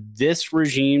catcher. This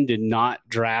regime did not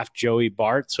draft Joey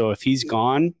Bart, so if he's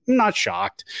gone, I'm not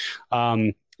shocked.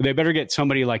 They better get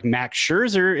somebody like Max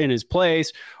Scherzer in his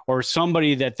place, or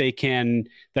somebody that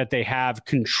they have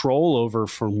control over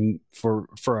for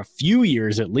a few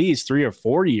years, at least 3 or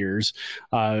 4 years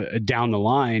down the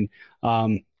line.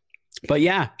 But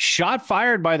yeah, shot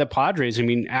fired by the Padres. I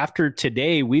mean, after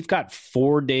today, we've got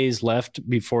 4 days left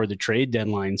before the trade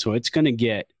deadline, so it's gonna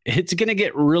get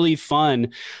really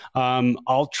fun.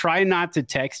 I'll try not to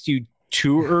text you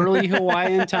too early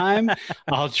Hawaiian time.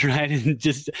 I'll try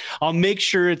to I'll make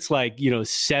sure it's like,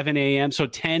 7 a.m. So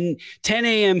 10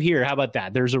 a.m. here. How about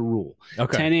that? There's a rule.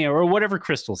 Okay. 10 a.m. or whatever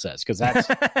Crystal says, because that's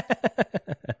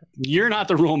you're not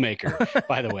the rule maker,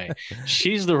 by the way.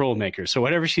 She's the rule maker. So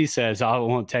whatever she says, I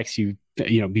won't text you,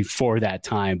 before that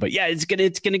time. But yeah, it's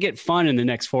gonna get fun in the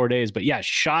next 4 days. But yeah,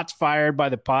 shots fired by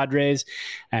the Padres,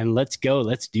 and let's go.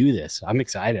 Let's do this. I'm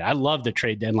excited. I love the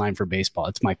trade deadline for baseball.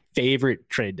 It's my favorite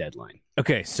trade deadline.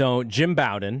 Okay, so Jim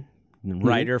Bowden,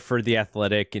 writer for The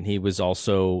Athletic, and he was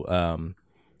also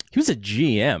he was a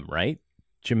GM, right?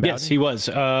 Jim Bowden? Yes, he was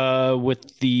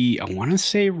with the, I want to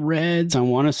say Reds, I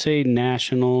want to say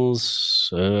Nationals.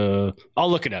 I'll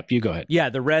look it up. You go ahead.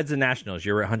 Yeah, the Reds and Nationals.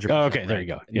 You're 100%. Oh, okay, there you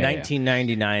go. Yeah,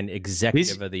 1999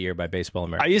 Executive of the Year by Baseball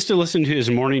America. I used to listen to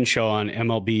his morning show on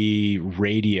MLB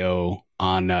Radio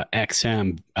on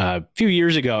XM a few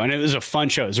years ago, and it was a fun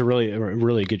show. It was a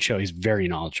really good show. He's very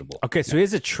knowledgeable. Okay, so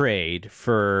here's a trade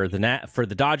for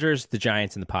the Dodgers, the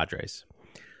Giants, and the Padres.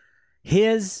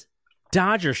 His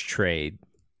Dodgers trade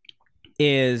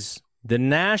is The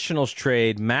Nationals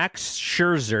trade Max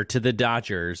Scherzer to the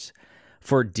Dodgers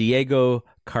for Diego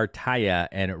Cartaya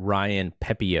and Ryan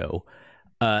Pepiot.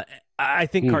 I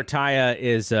think Cartaya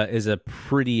is a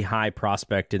pretty high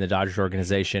prospect in the Dodgers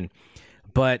organization,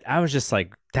 but I was just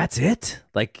like, that's it?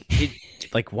 Like,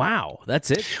 wow,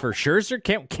 that's it for Scherzer?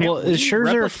 Can't we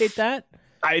replicate that?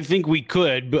 I think we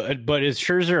could, but is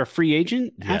Scherzer a free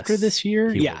agent after this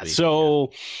year? Yeah,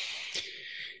 so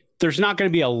there's not going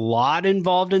to be a lot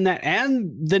involved in that.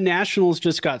 And the Nationals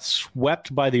just got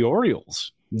swept by the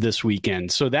Orioles this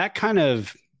weekend. So that kind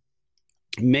of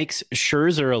makes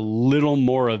Scherzer a little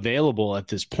more available at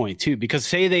this point too, because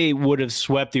say they would have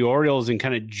swept the Orioles and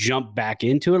kind of jumped back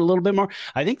into it a little bit more.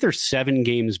 I think they're 7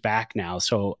 games back now.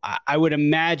 So I would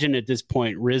imagine at this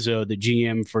point, Rizzo, the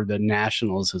GM for the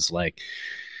Nationals, is like,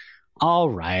 all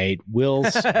right, we'll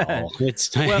sell. It's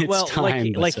time.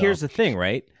 Like here's the thing,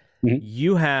 right? Mm-hmm.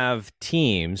 You have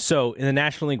teams. So in the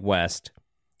National League West,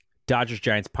 Dodgers,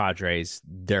 Giants, Padres,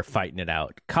 they're fighting it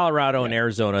out. Colorado and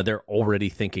Arizona, they're already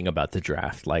thinking about the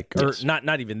draft, or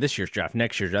not even this year's draft,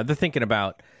 next year's draft. They're thinking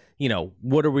about,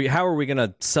 how are we going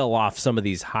to sell off some of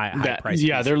these high price?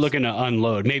 Yeah, they're looking to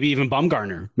unload. Maybe even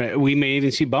Bumgarner. We may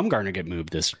even see Bumgarner get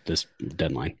moved this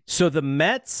deadline. So the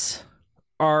Mets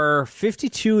are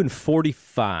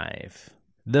 52-45.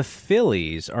 The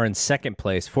Phillies are in second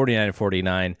place,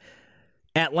 49-49.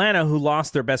 Atlanta, who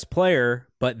lost their best player,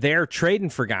 but they're trading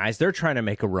for guys. They're trying to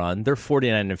make a run. They're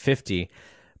 49-50.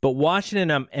 But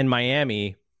Washington and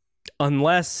Miami,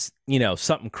 unless,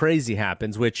 something crazy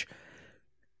happens, which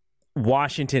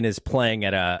Washington is playing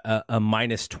at a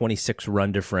minus 26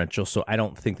 run differential, so I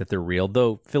don't think that they're real,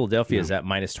 though Philadelphia is at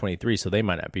minus 23, so they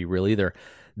might not be real either.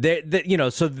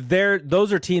 So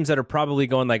those are teams that are probably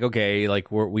going like, okay, like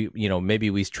maybe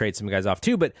we trade some guys off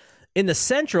too, but in the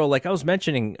Central, like I was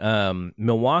mentioning,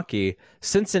 Milwaukee,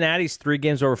 Cincinnati's 3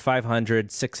 games over 500,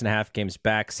 6.5 games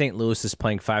back. St. Louis is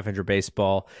playing 500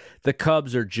 baseball. The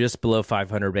Cubs are just below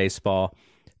 500 baseball.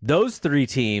 Those 3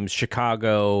 teams,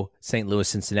 Chicago, St. Louis,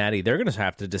 Cincinnati, they're going to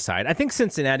have to decide. I think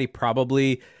Cincinnati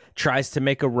probably tries to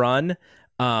make a run,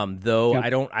 though I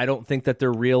don't think that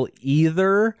they're real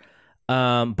either.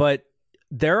 But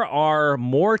there are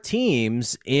more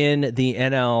teams in the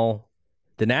NL,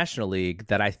 the National League,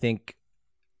 that I think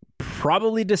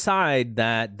probably decide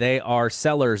that they are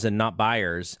sellers and not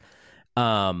buyers.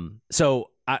 The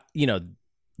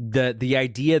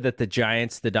idea that the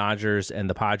Giants, the Dodgers, and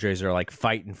the Padres are like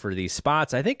fighting for these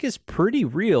spots, I think is pretty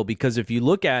real, because if you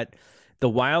look at the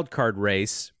wild card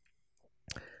race,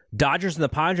 Dodgers and the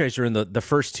Padres are in the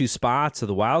first 2 spots of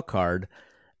the wild card,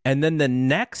 and then the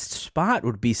next spot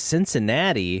would be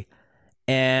Cincinnati,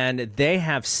 and they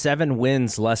have 7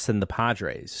 wins less than the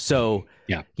Padres. So,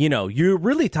 you're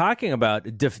really talking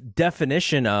about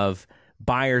definition of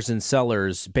buyers and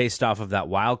sellers based off of that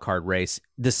wild card race.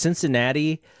 Does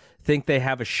Cincinnati think they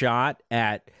have a shot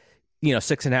at,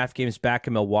 6.5 games back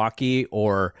in Milwaukee,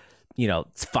 or,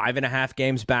 5.5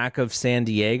 games back of San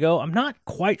Diego? I'm not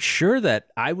quite sure that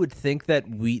I would think that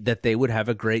they would have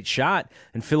a great shot.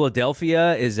 And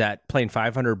Philadelphia is at playing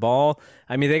 500 ball.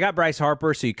 I mean, they got Bryce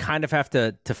Harper, so you kind of have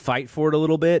to fight for it a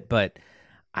little bit, but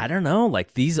I don't know, like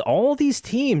all these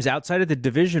teams outside of the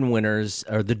division winners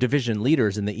or the division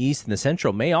leaders in the East and the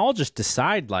Central may all just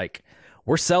decide like,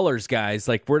 we're sellers, guys.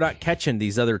 Like, we're not catching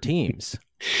these other teams.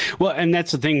 Well, and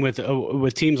that's the thing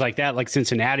with teams like that, like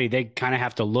Cincinnati, they kind of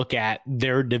have to look at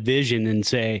their division and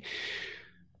say,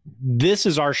 this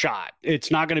is our shot. It's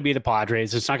not going to be the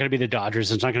Padres. It's not going to be the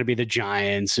Dodgers. It's not going to be the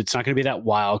Giants. It's not going to be that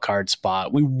wild card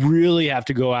spot. We really have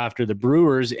to go after the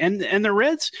Brewers. And the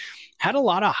Reds had a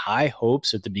lot of high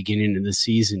hopes at the beginning of the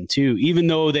season too, even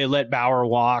though they let Bauer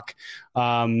walk,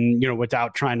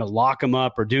 without trying to lock him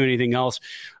up or do anything else,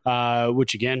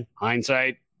 which again,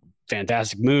 hindsight,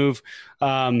 fantastic move.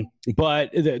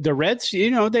 But the Reds,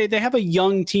 they have a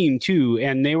young team too,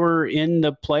 and they were in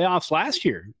the playoffs last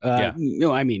year.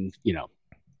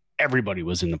 Everybody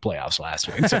was in the playoffs last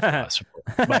year except for us,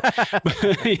 but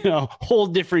whole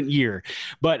different year.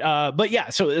 But yeah,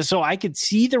 so I could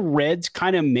see the Reds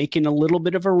kind of making a little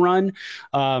bit of a run.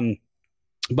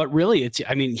 But really,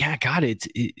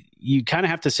 you kind of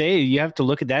have to say, you have to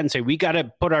look at that and say, we got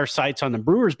to put our sights on the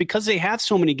Brewers because they have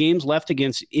so many games left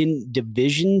against in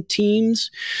division teams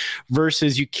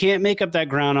versus you can't make up that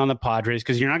ground on the Padres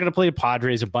because you're not going to play the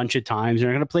Padres a bunch of times.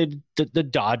 You're not going to play the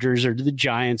Dodgers or the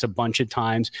Giants a bunch of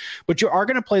times, but you are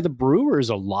going to play the Brewers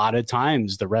a lot of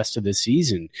times the rest of the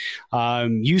season.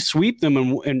 You sweep them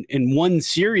in one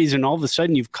series and all of a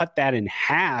sudden you've cut that in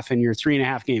half and you're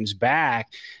 3.5 games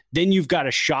back. Then you've got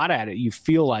a shot at it. You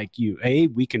feel like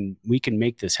we can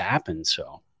make this happen.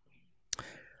 So,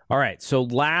 All right, so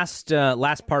last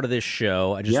part of this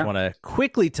show, I just want to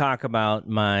quickly talk about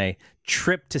my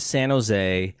trip to San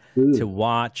Jose to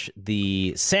watch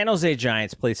the San Jose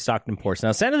Giants play Stockton Ports.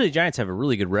 Now, San Jose Giants have a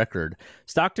really good record.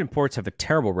 Stockton Ports have a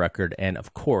terrible record, and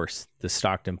of course, the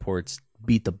Stockton Ports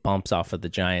beat the bumps off of the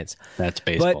Giants. That's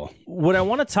baseball. But what I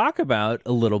want to talk about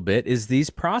a little bit is these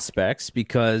prospects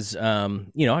because, I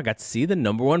got to see the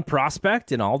number one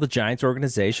prospect in all the Giants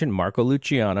organization, Marco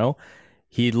Luciano.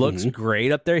 He looks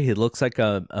great up there. He looks like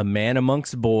a man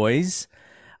amongst boys.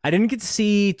 I didn't get to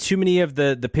see too many of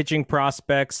the pitching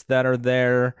prospects that are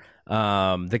there.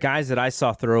 The guys that I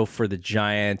saw throw for the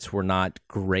Giants were not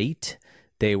great.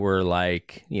 They were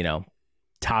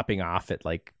topping off at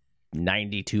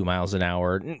 92 miles an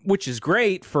hour, which is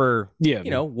great for,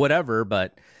 whatever.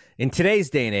 But in today's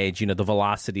day and age, the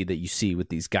velocity that you see with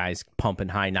these guys pumping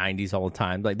high 90s all the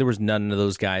time, there was none of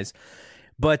those guys.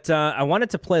 But I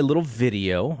wanted to play a little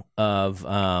video of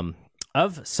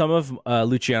some of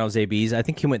Luciano's ABs. I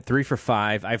think he went 3 for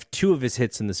 5. I have 2 of his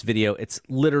hits in this video. It's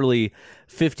literally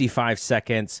 55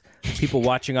 seconds. People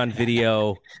watching on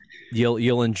video,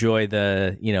 you'll enjoy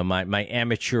the my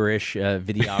amateurish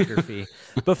videography.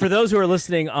 But for those who are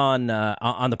listening on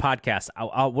the podcast,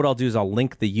 what I'll do is I'll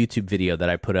link the YouTube video that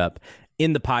I put up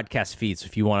in the podcast feed. So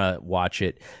if you want to watch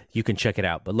it, you can check it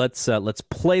out. But let's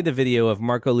play the video of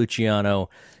Marco Luciano.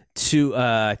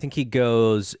 I think he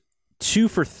goes 2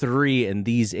 for 3 in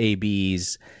these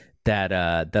ABs that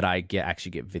I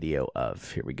actually get video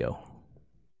of. Here we go.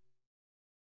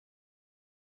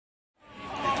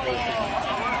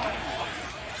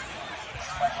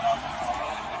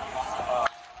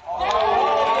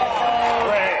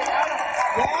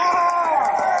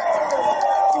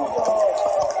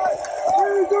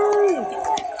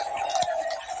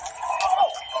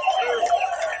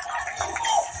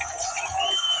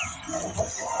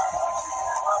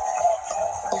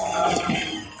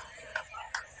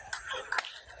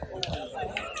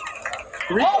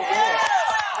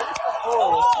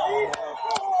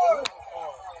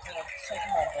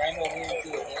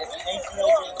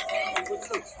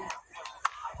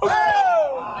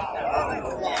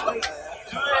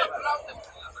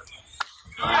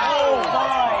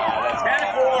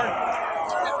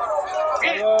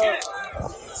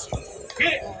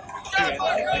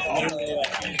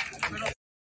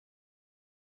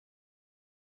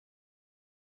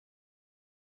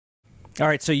 All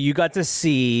right, so you got to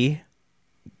see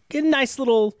a nice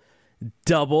little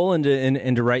double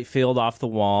into right field off the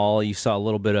wall. You saw a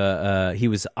little bit of he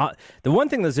was the one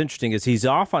thing that's interesting is he's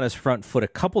off on his front foot a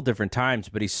couple different times,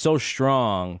 but he's so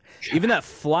strong. Even that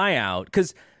fly out,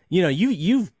 because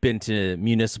you've been to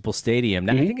Municipal Stadium.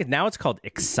 Now, I think now it's called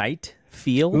Excite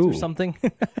Field or something.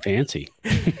 Fancy.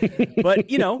 But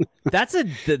that's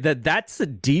a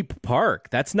deep park.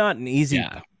 That's not an easy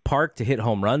park to hit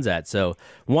home runs at. So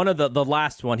one of the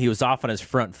last one, he was off on his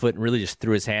front foot and really just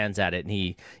threw his hands at it, and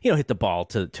he hit the ball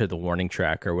to the warning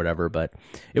track or whatever. But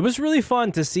it was really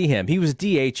fun to see him. He was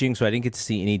DHing, so I didn't get to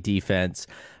see any defense.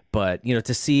 But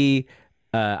to see,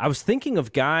 I was thinking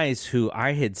of guys who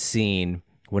I had seen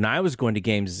when I was going to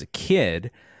games as a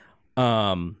kid.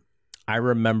 I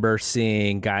remember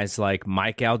seeing guys like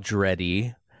Mike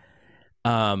Aldretti,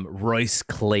 Royce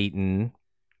Clayton.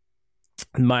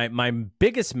 My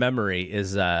biggest memory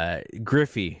is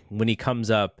Griffey when he comes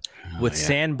up with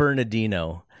San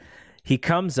Bernardino. He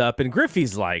comes up, and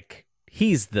Griffey's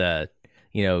he's the,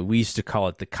 we used to call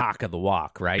it the cock of the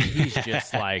walk, right? He's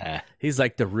just he's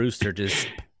like the rooster just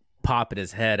popping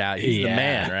his head out. He's the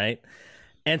man, right?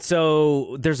 And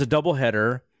so there's a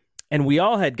doubleheader, and we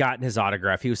all had gotten his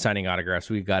autograph. He was signing autographs.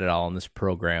 We got it all in this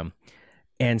program.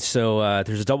 And so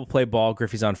there's a double play ball.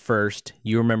 Griffey's on first.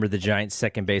 You remember the Giants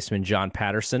second baseman, John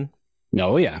Patterson?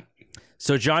 Oh, yeah.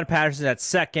 So John Patterson at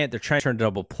second. They're trying to turn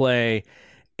double play.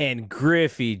 And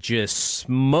Griffey just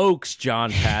smokes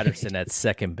John Patterson at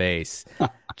second base.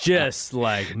 Just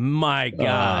my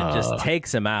God, just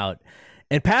takes him out.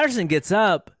 And Patterson gets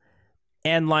up,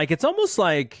 and it's almost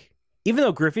even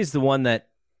though Griffey's the one that,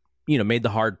 made the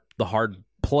hard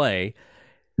play,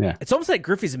 yeah, it's almost like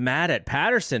Griffey's mad at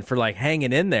Patterson for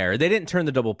hanging in there. They didn't turn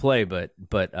the double play, but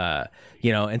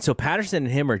and so Patterson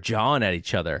and him are jawing at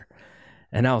each other.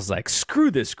 And I was like, screw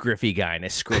this Griffey guy. And I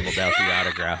scribbled out the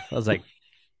autograph. I was like,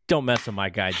 don't mess with my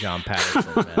guy, John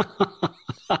Patterson, man.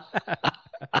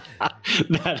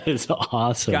 That is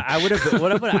awesome. I would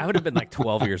have been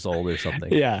 12 years old or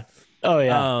something. Yeah. Oh,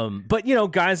 yeah. But,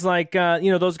 guys like,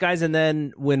 those guys. And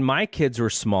then when my kids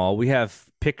were small, we have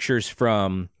pictures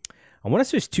from, I want to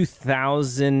say it was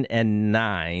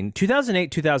 2008,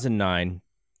 2009.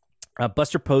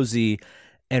 Buster Posey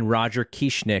and Roger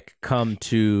Kieschnick come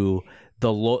to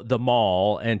the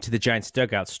mall and to the Giants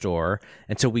dugout store,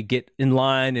 and so we get in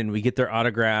line and we get their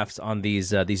autographs on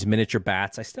these miniature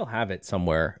bats. I still have it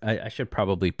somewhere. I should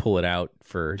probably pull it out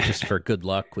for good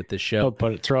luck with this show.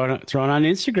 Throw it on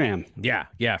Instagram.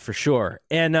 Yeah, for sure.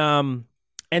 And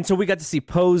so we got to see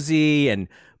Posey, and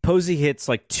Posey hits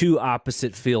like 2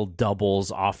 opposite field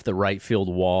doubles off the right field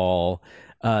wall.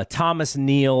 Thomas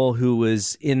Neal, who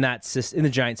was in the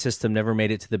Giant system, never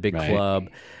made it to the big club.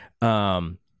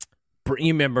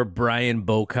 You remember Brian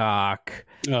Bocock,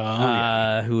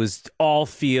 who was all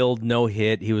field, no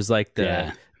hit. He was like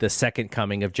the second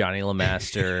coming of Johnny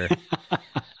LeMaster.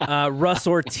 Russ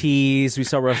Ortiz. We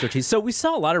saw Russ Ortiz. So we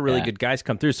saw a lot of really good guys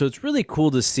come through. So it's really cool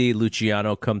to see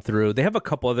Luciano come through. They have a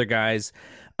couple other guys.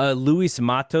 Luis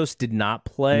Matos did not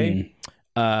play.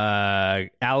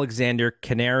 Alexander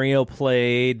Canario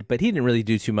played, but he didn't really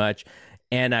do too much.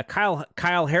 And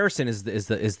Kyle Harrison is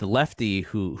the lefty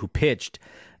who pitched.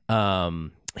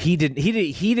 He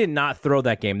did not throw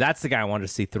that game. That's the guy I wanted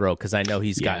to see throw because I know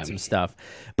he's got some stuff.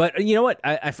 But you know what?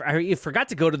 I forgot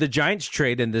to go to the Giants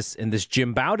trade in this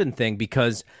Jim Bowden thing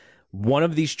because one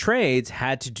of these trades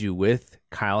had to do with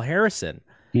Kyle Harrison.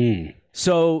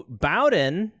 So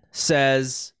Bowden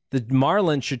says the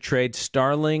Marlins should trade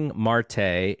Starling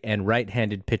Marte and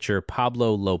right-handed pitcher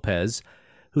Pablo Lopez,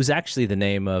 who's actually the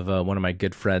name of one of my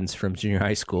good friends from junior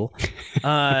high school,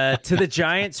 to the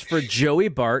Giants for Joey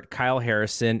Bart, Kyle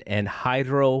Harrison, and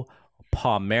Jairo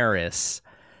Palmares.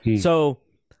 So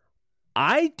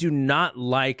I do not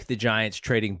like the Giants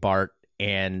trading Bart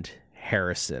and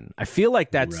Harrison. I feel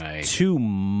like that's too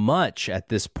much at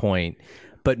this point,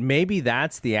 but maybe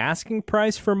that's the asking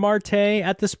price for Marte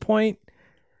at this point.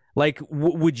 Like,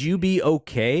 would you be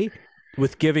okay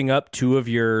with giving up 2 of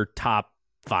your top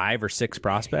 5 or 6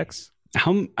 prospects?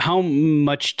 How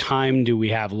much time do we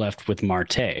have left with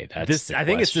Marte? I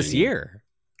think it's this year.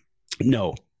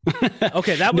 No.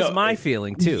 Okay, that was my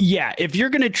feeling too. Yeah, if you're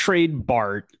going to trade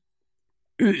Bart,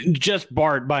 just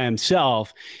Bart by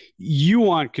himself, you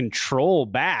want control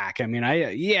back. I mean,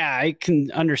 I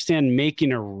can understand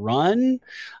making a run,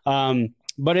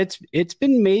 but it's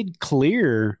been made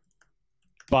clear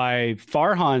by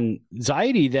Farhan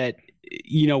Zaidi that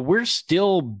we're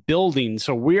still building,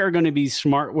 so we are going to be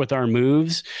smart with our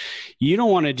moves. You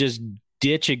don't want to just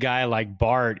ditch a guy like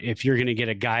Bart if you're going to get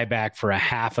a guy back for a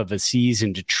half of a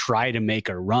season to try to make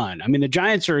a run. I mean, the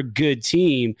Giants are a good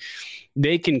team.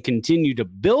 They can continue to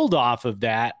build off of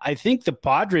that. I think the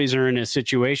Padres are in a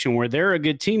situation where they're a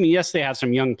good team. Yes, they have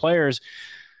some young players,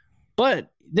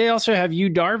 but they also have Yu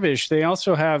Darvish. They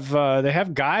also have they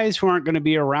have guys who aren't going to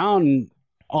be around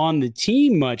on the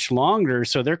team much longer.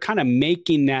 So they're kind of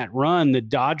making that run. The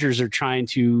Dodgers are trying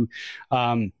to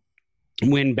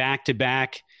win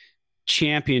back-to-back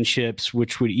championships,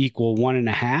 which would equal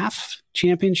 1.5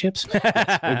 championships.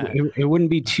 It wouldn't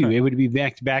be 2. It would be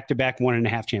back to back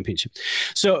 1.5 championships.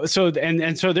 So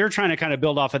they're trying to kind of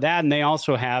build off of that. And they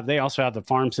also have the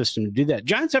farm system to do that.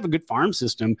 Giants have a good farm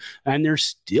system, and they're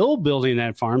still building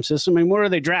that farm system. And what do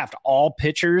they draft? All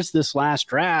pitchers this last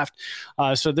draft.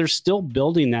 So they're still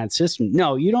building that system.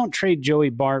 No, you don't trade Joey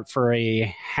Bart for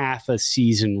a half a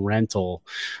season rental.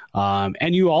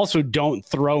 And you also don't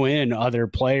throw in other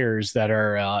players that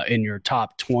are in your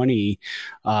top 20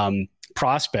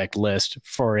 prospect list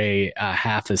for a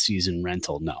half a season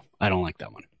rental. No, I don't like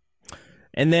that one.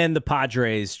 And then the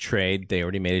Padres trade, they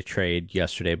already made a trade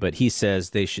yesterday, but he says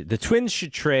the Twins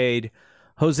should trade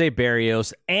Jose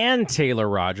Barrios and Taylor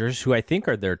Rogers, who I think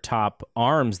are their top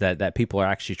arms that people are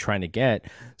actually trying to get.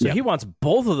 So he wants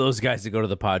both of those guys to go to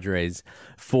the Padres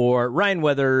for Ryan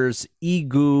Weathers,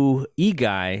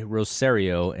 Eguy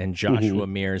Rosario, and Joshua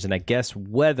Mears. And I guess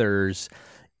Weathers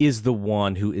is the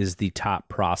one who is the top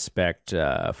prospect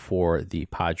for the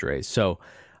Padres. So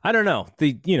I don't know.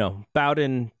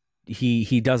 Bowden,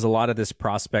 he does a lot of this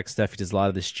prospect stuff. He does a lot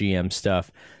of this GM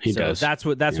stuff. He does. That's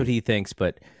what he thinks.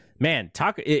 But man,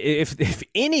 if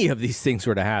any of these things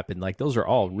were to happen, like those are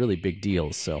all really big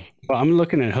deals. So well, I'm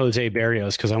looking at Jose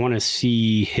Barrios because I want to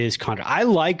see his contract. I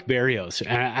like Barrios,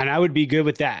 and I would be good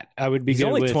with that. I would be. He's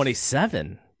only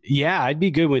 27. Yeah, I'd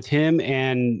be good with him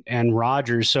and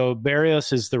Rogers. So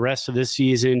Barrios is the rest of this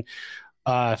season,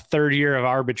 3rd year of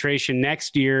arbitration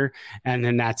next year, and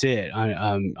then that's it.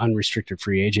 Unrestricted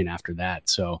free agent after that.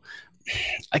 So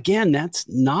again, that's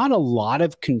not a lot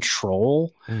of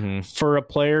control for a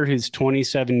player who's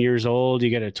 27 years old.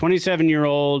 You got a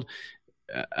 27-year-old.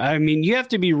 I mean, you have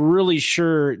to be really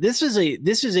sure. This is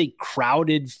a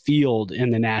crowded field in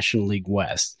the National League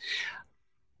West.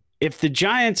 if the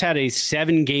Giants had a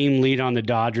 7-game lead on the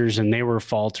Dodgers and they were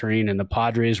faltering and the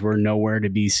Padres were nowhere to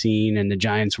be seen and the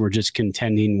Giants were just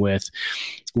contending with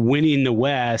winning the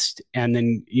West, and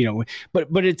then,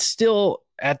 but it's still,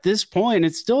 at this point,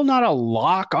 it's still not a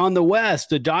lock on the West.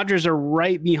 The Dodgers are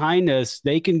right behind us.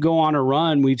 They can go on a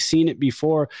run. We've seen it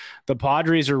before. The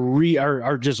Padres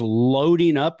are just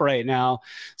loading up right now.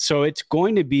 So it's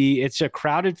a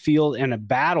crowded field and a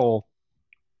battle.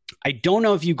 I don't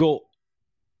know if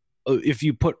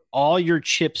you put all your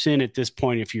chips in at this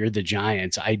point, if you're the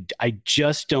Giants. I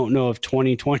just don't know if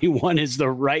 2021 is the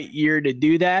right year to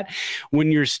do that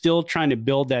when you're still trying to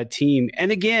build that team.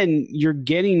 And again, you're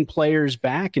getting players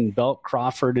back in Belt,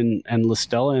 Crawford, and La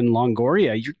Stella and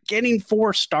Longoria. You're getting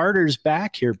 4 starters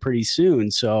back here pretty soon.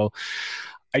 So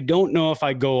I don't know if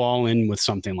I go all in with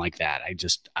something like that.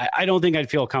 I don't think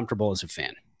I'd feel comfortable as a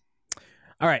fan.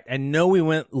 All right, I know we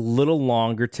went a little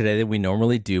longer today than we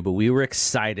normally do, but we were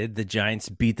excited. The Giants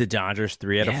beat the Dodgers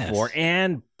 3 out of 4,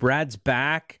 and Brad's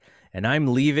back, and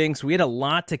I'm leaving, so we had a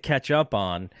lot to catch up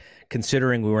on,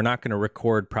 considering we were not going to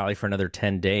record probably for another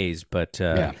 10 days, but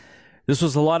this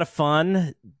was a lot of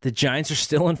fun. The Giants are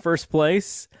still in first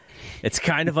place. It's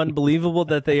kind of unbelievable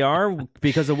that they are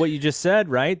because of what you just said,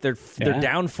 right? They're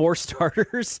down 4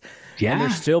 starters, and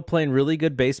they're still playing really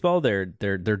good baseball. They're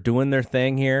doing their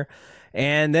thing here.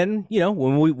 And then,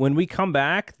 when we come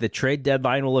back, the trade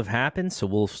deadline will have happened, so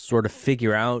we'll sort of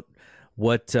figure out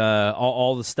what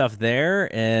all the stuff there,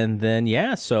 and then we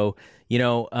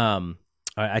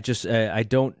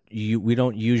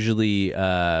don't usually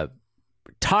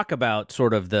talk about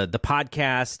sort of the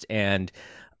podcast and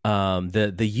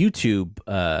the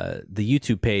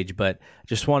YouTube page, but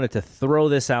just wanted to throw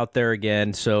this out there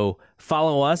again. So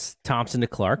follow us, Thompson to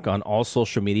Clark, on all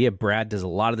social media. Brad does a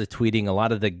lot of the tweeting, a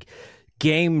lot of the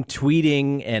game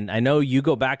tweeting, and I know you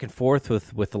go back and forth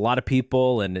with a lot of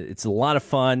people, and it's a lot of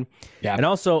fun. Yeah. And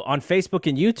also on Facebook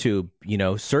and YouTube,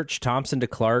 search Thompson to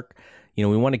Clark.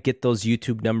 We want to get those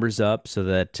YouTube numbers up so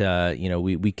that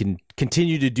we can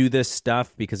continue to do this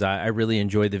stuff, because I really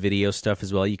enjoy the video stuff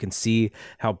as well. You can see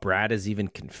how Brad has even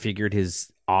configured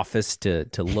his office to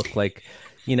look like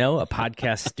a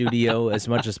podcast studio as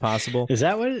much as possible. Is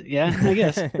that what I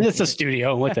guess. It's a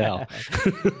studio. What the hell?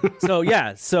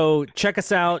 So check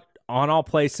us out on all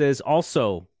places.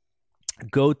 Also,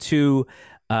 go to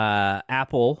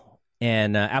Apple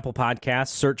and Apple Podcasts,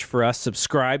 search for us,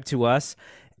 subscribe to us,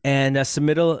 and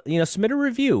submit a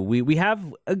review. We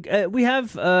have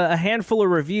a handful of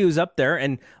reviews up there,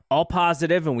 and all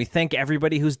positive, and we thank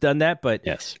everybody who's done that. But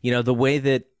the way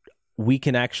that we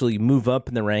can actually move up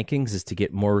in the rankings is to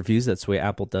get more reviews. That's the way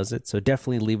Apple does it. So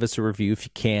definitely leave us a review if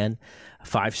you can.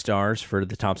 5 stars for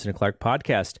the Thompson and Clark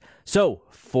podcast. So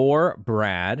for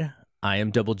Brad, I am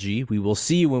Double G. We will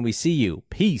see you when we see you.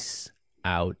 Peace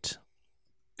out.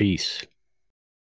 Peace.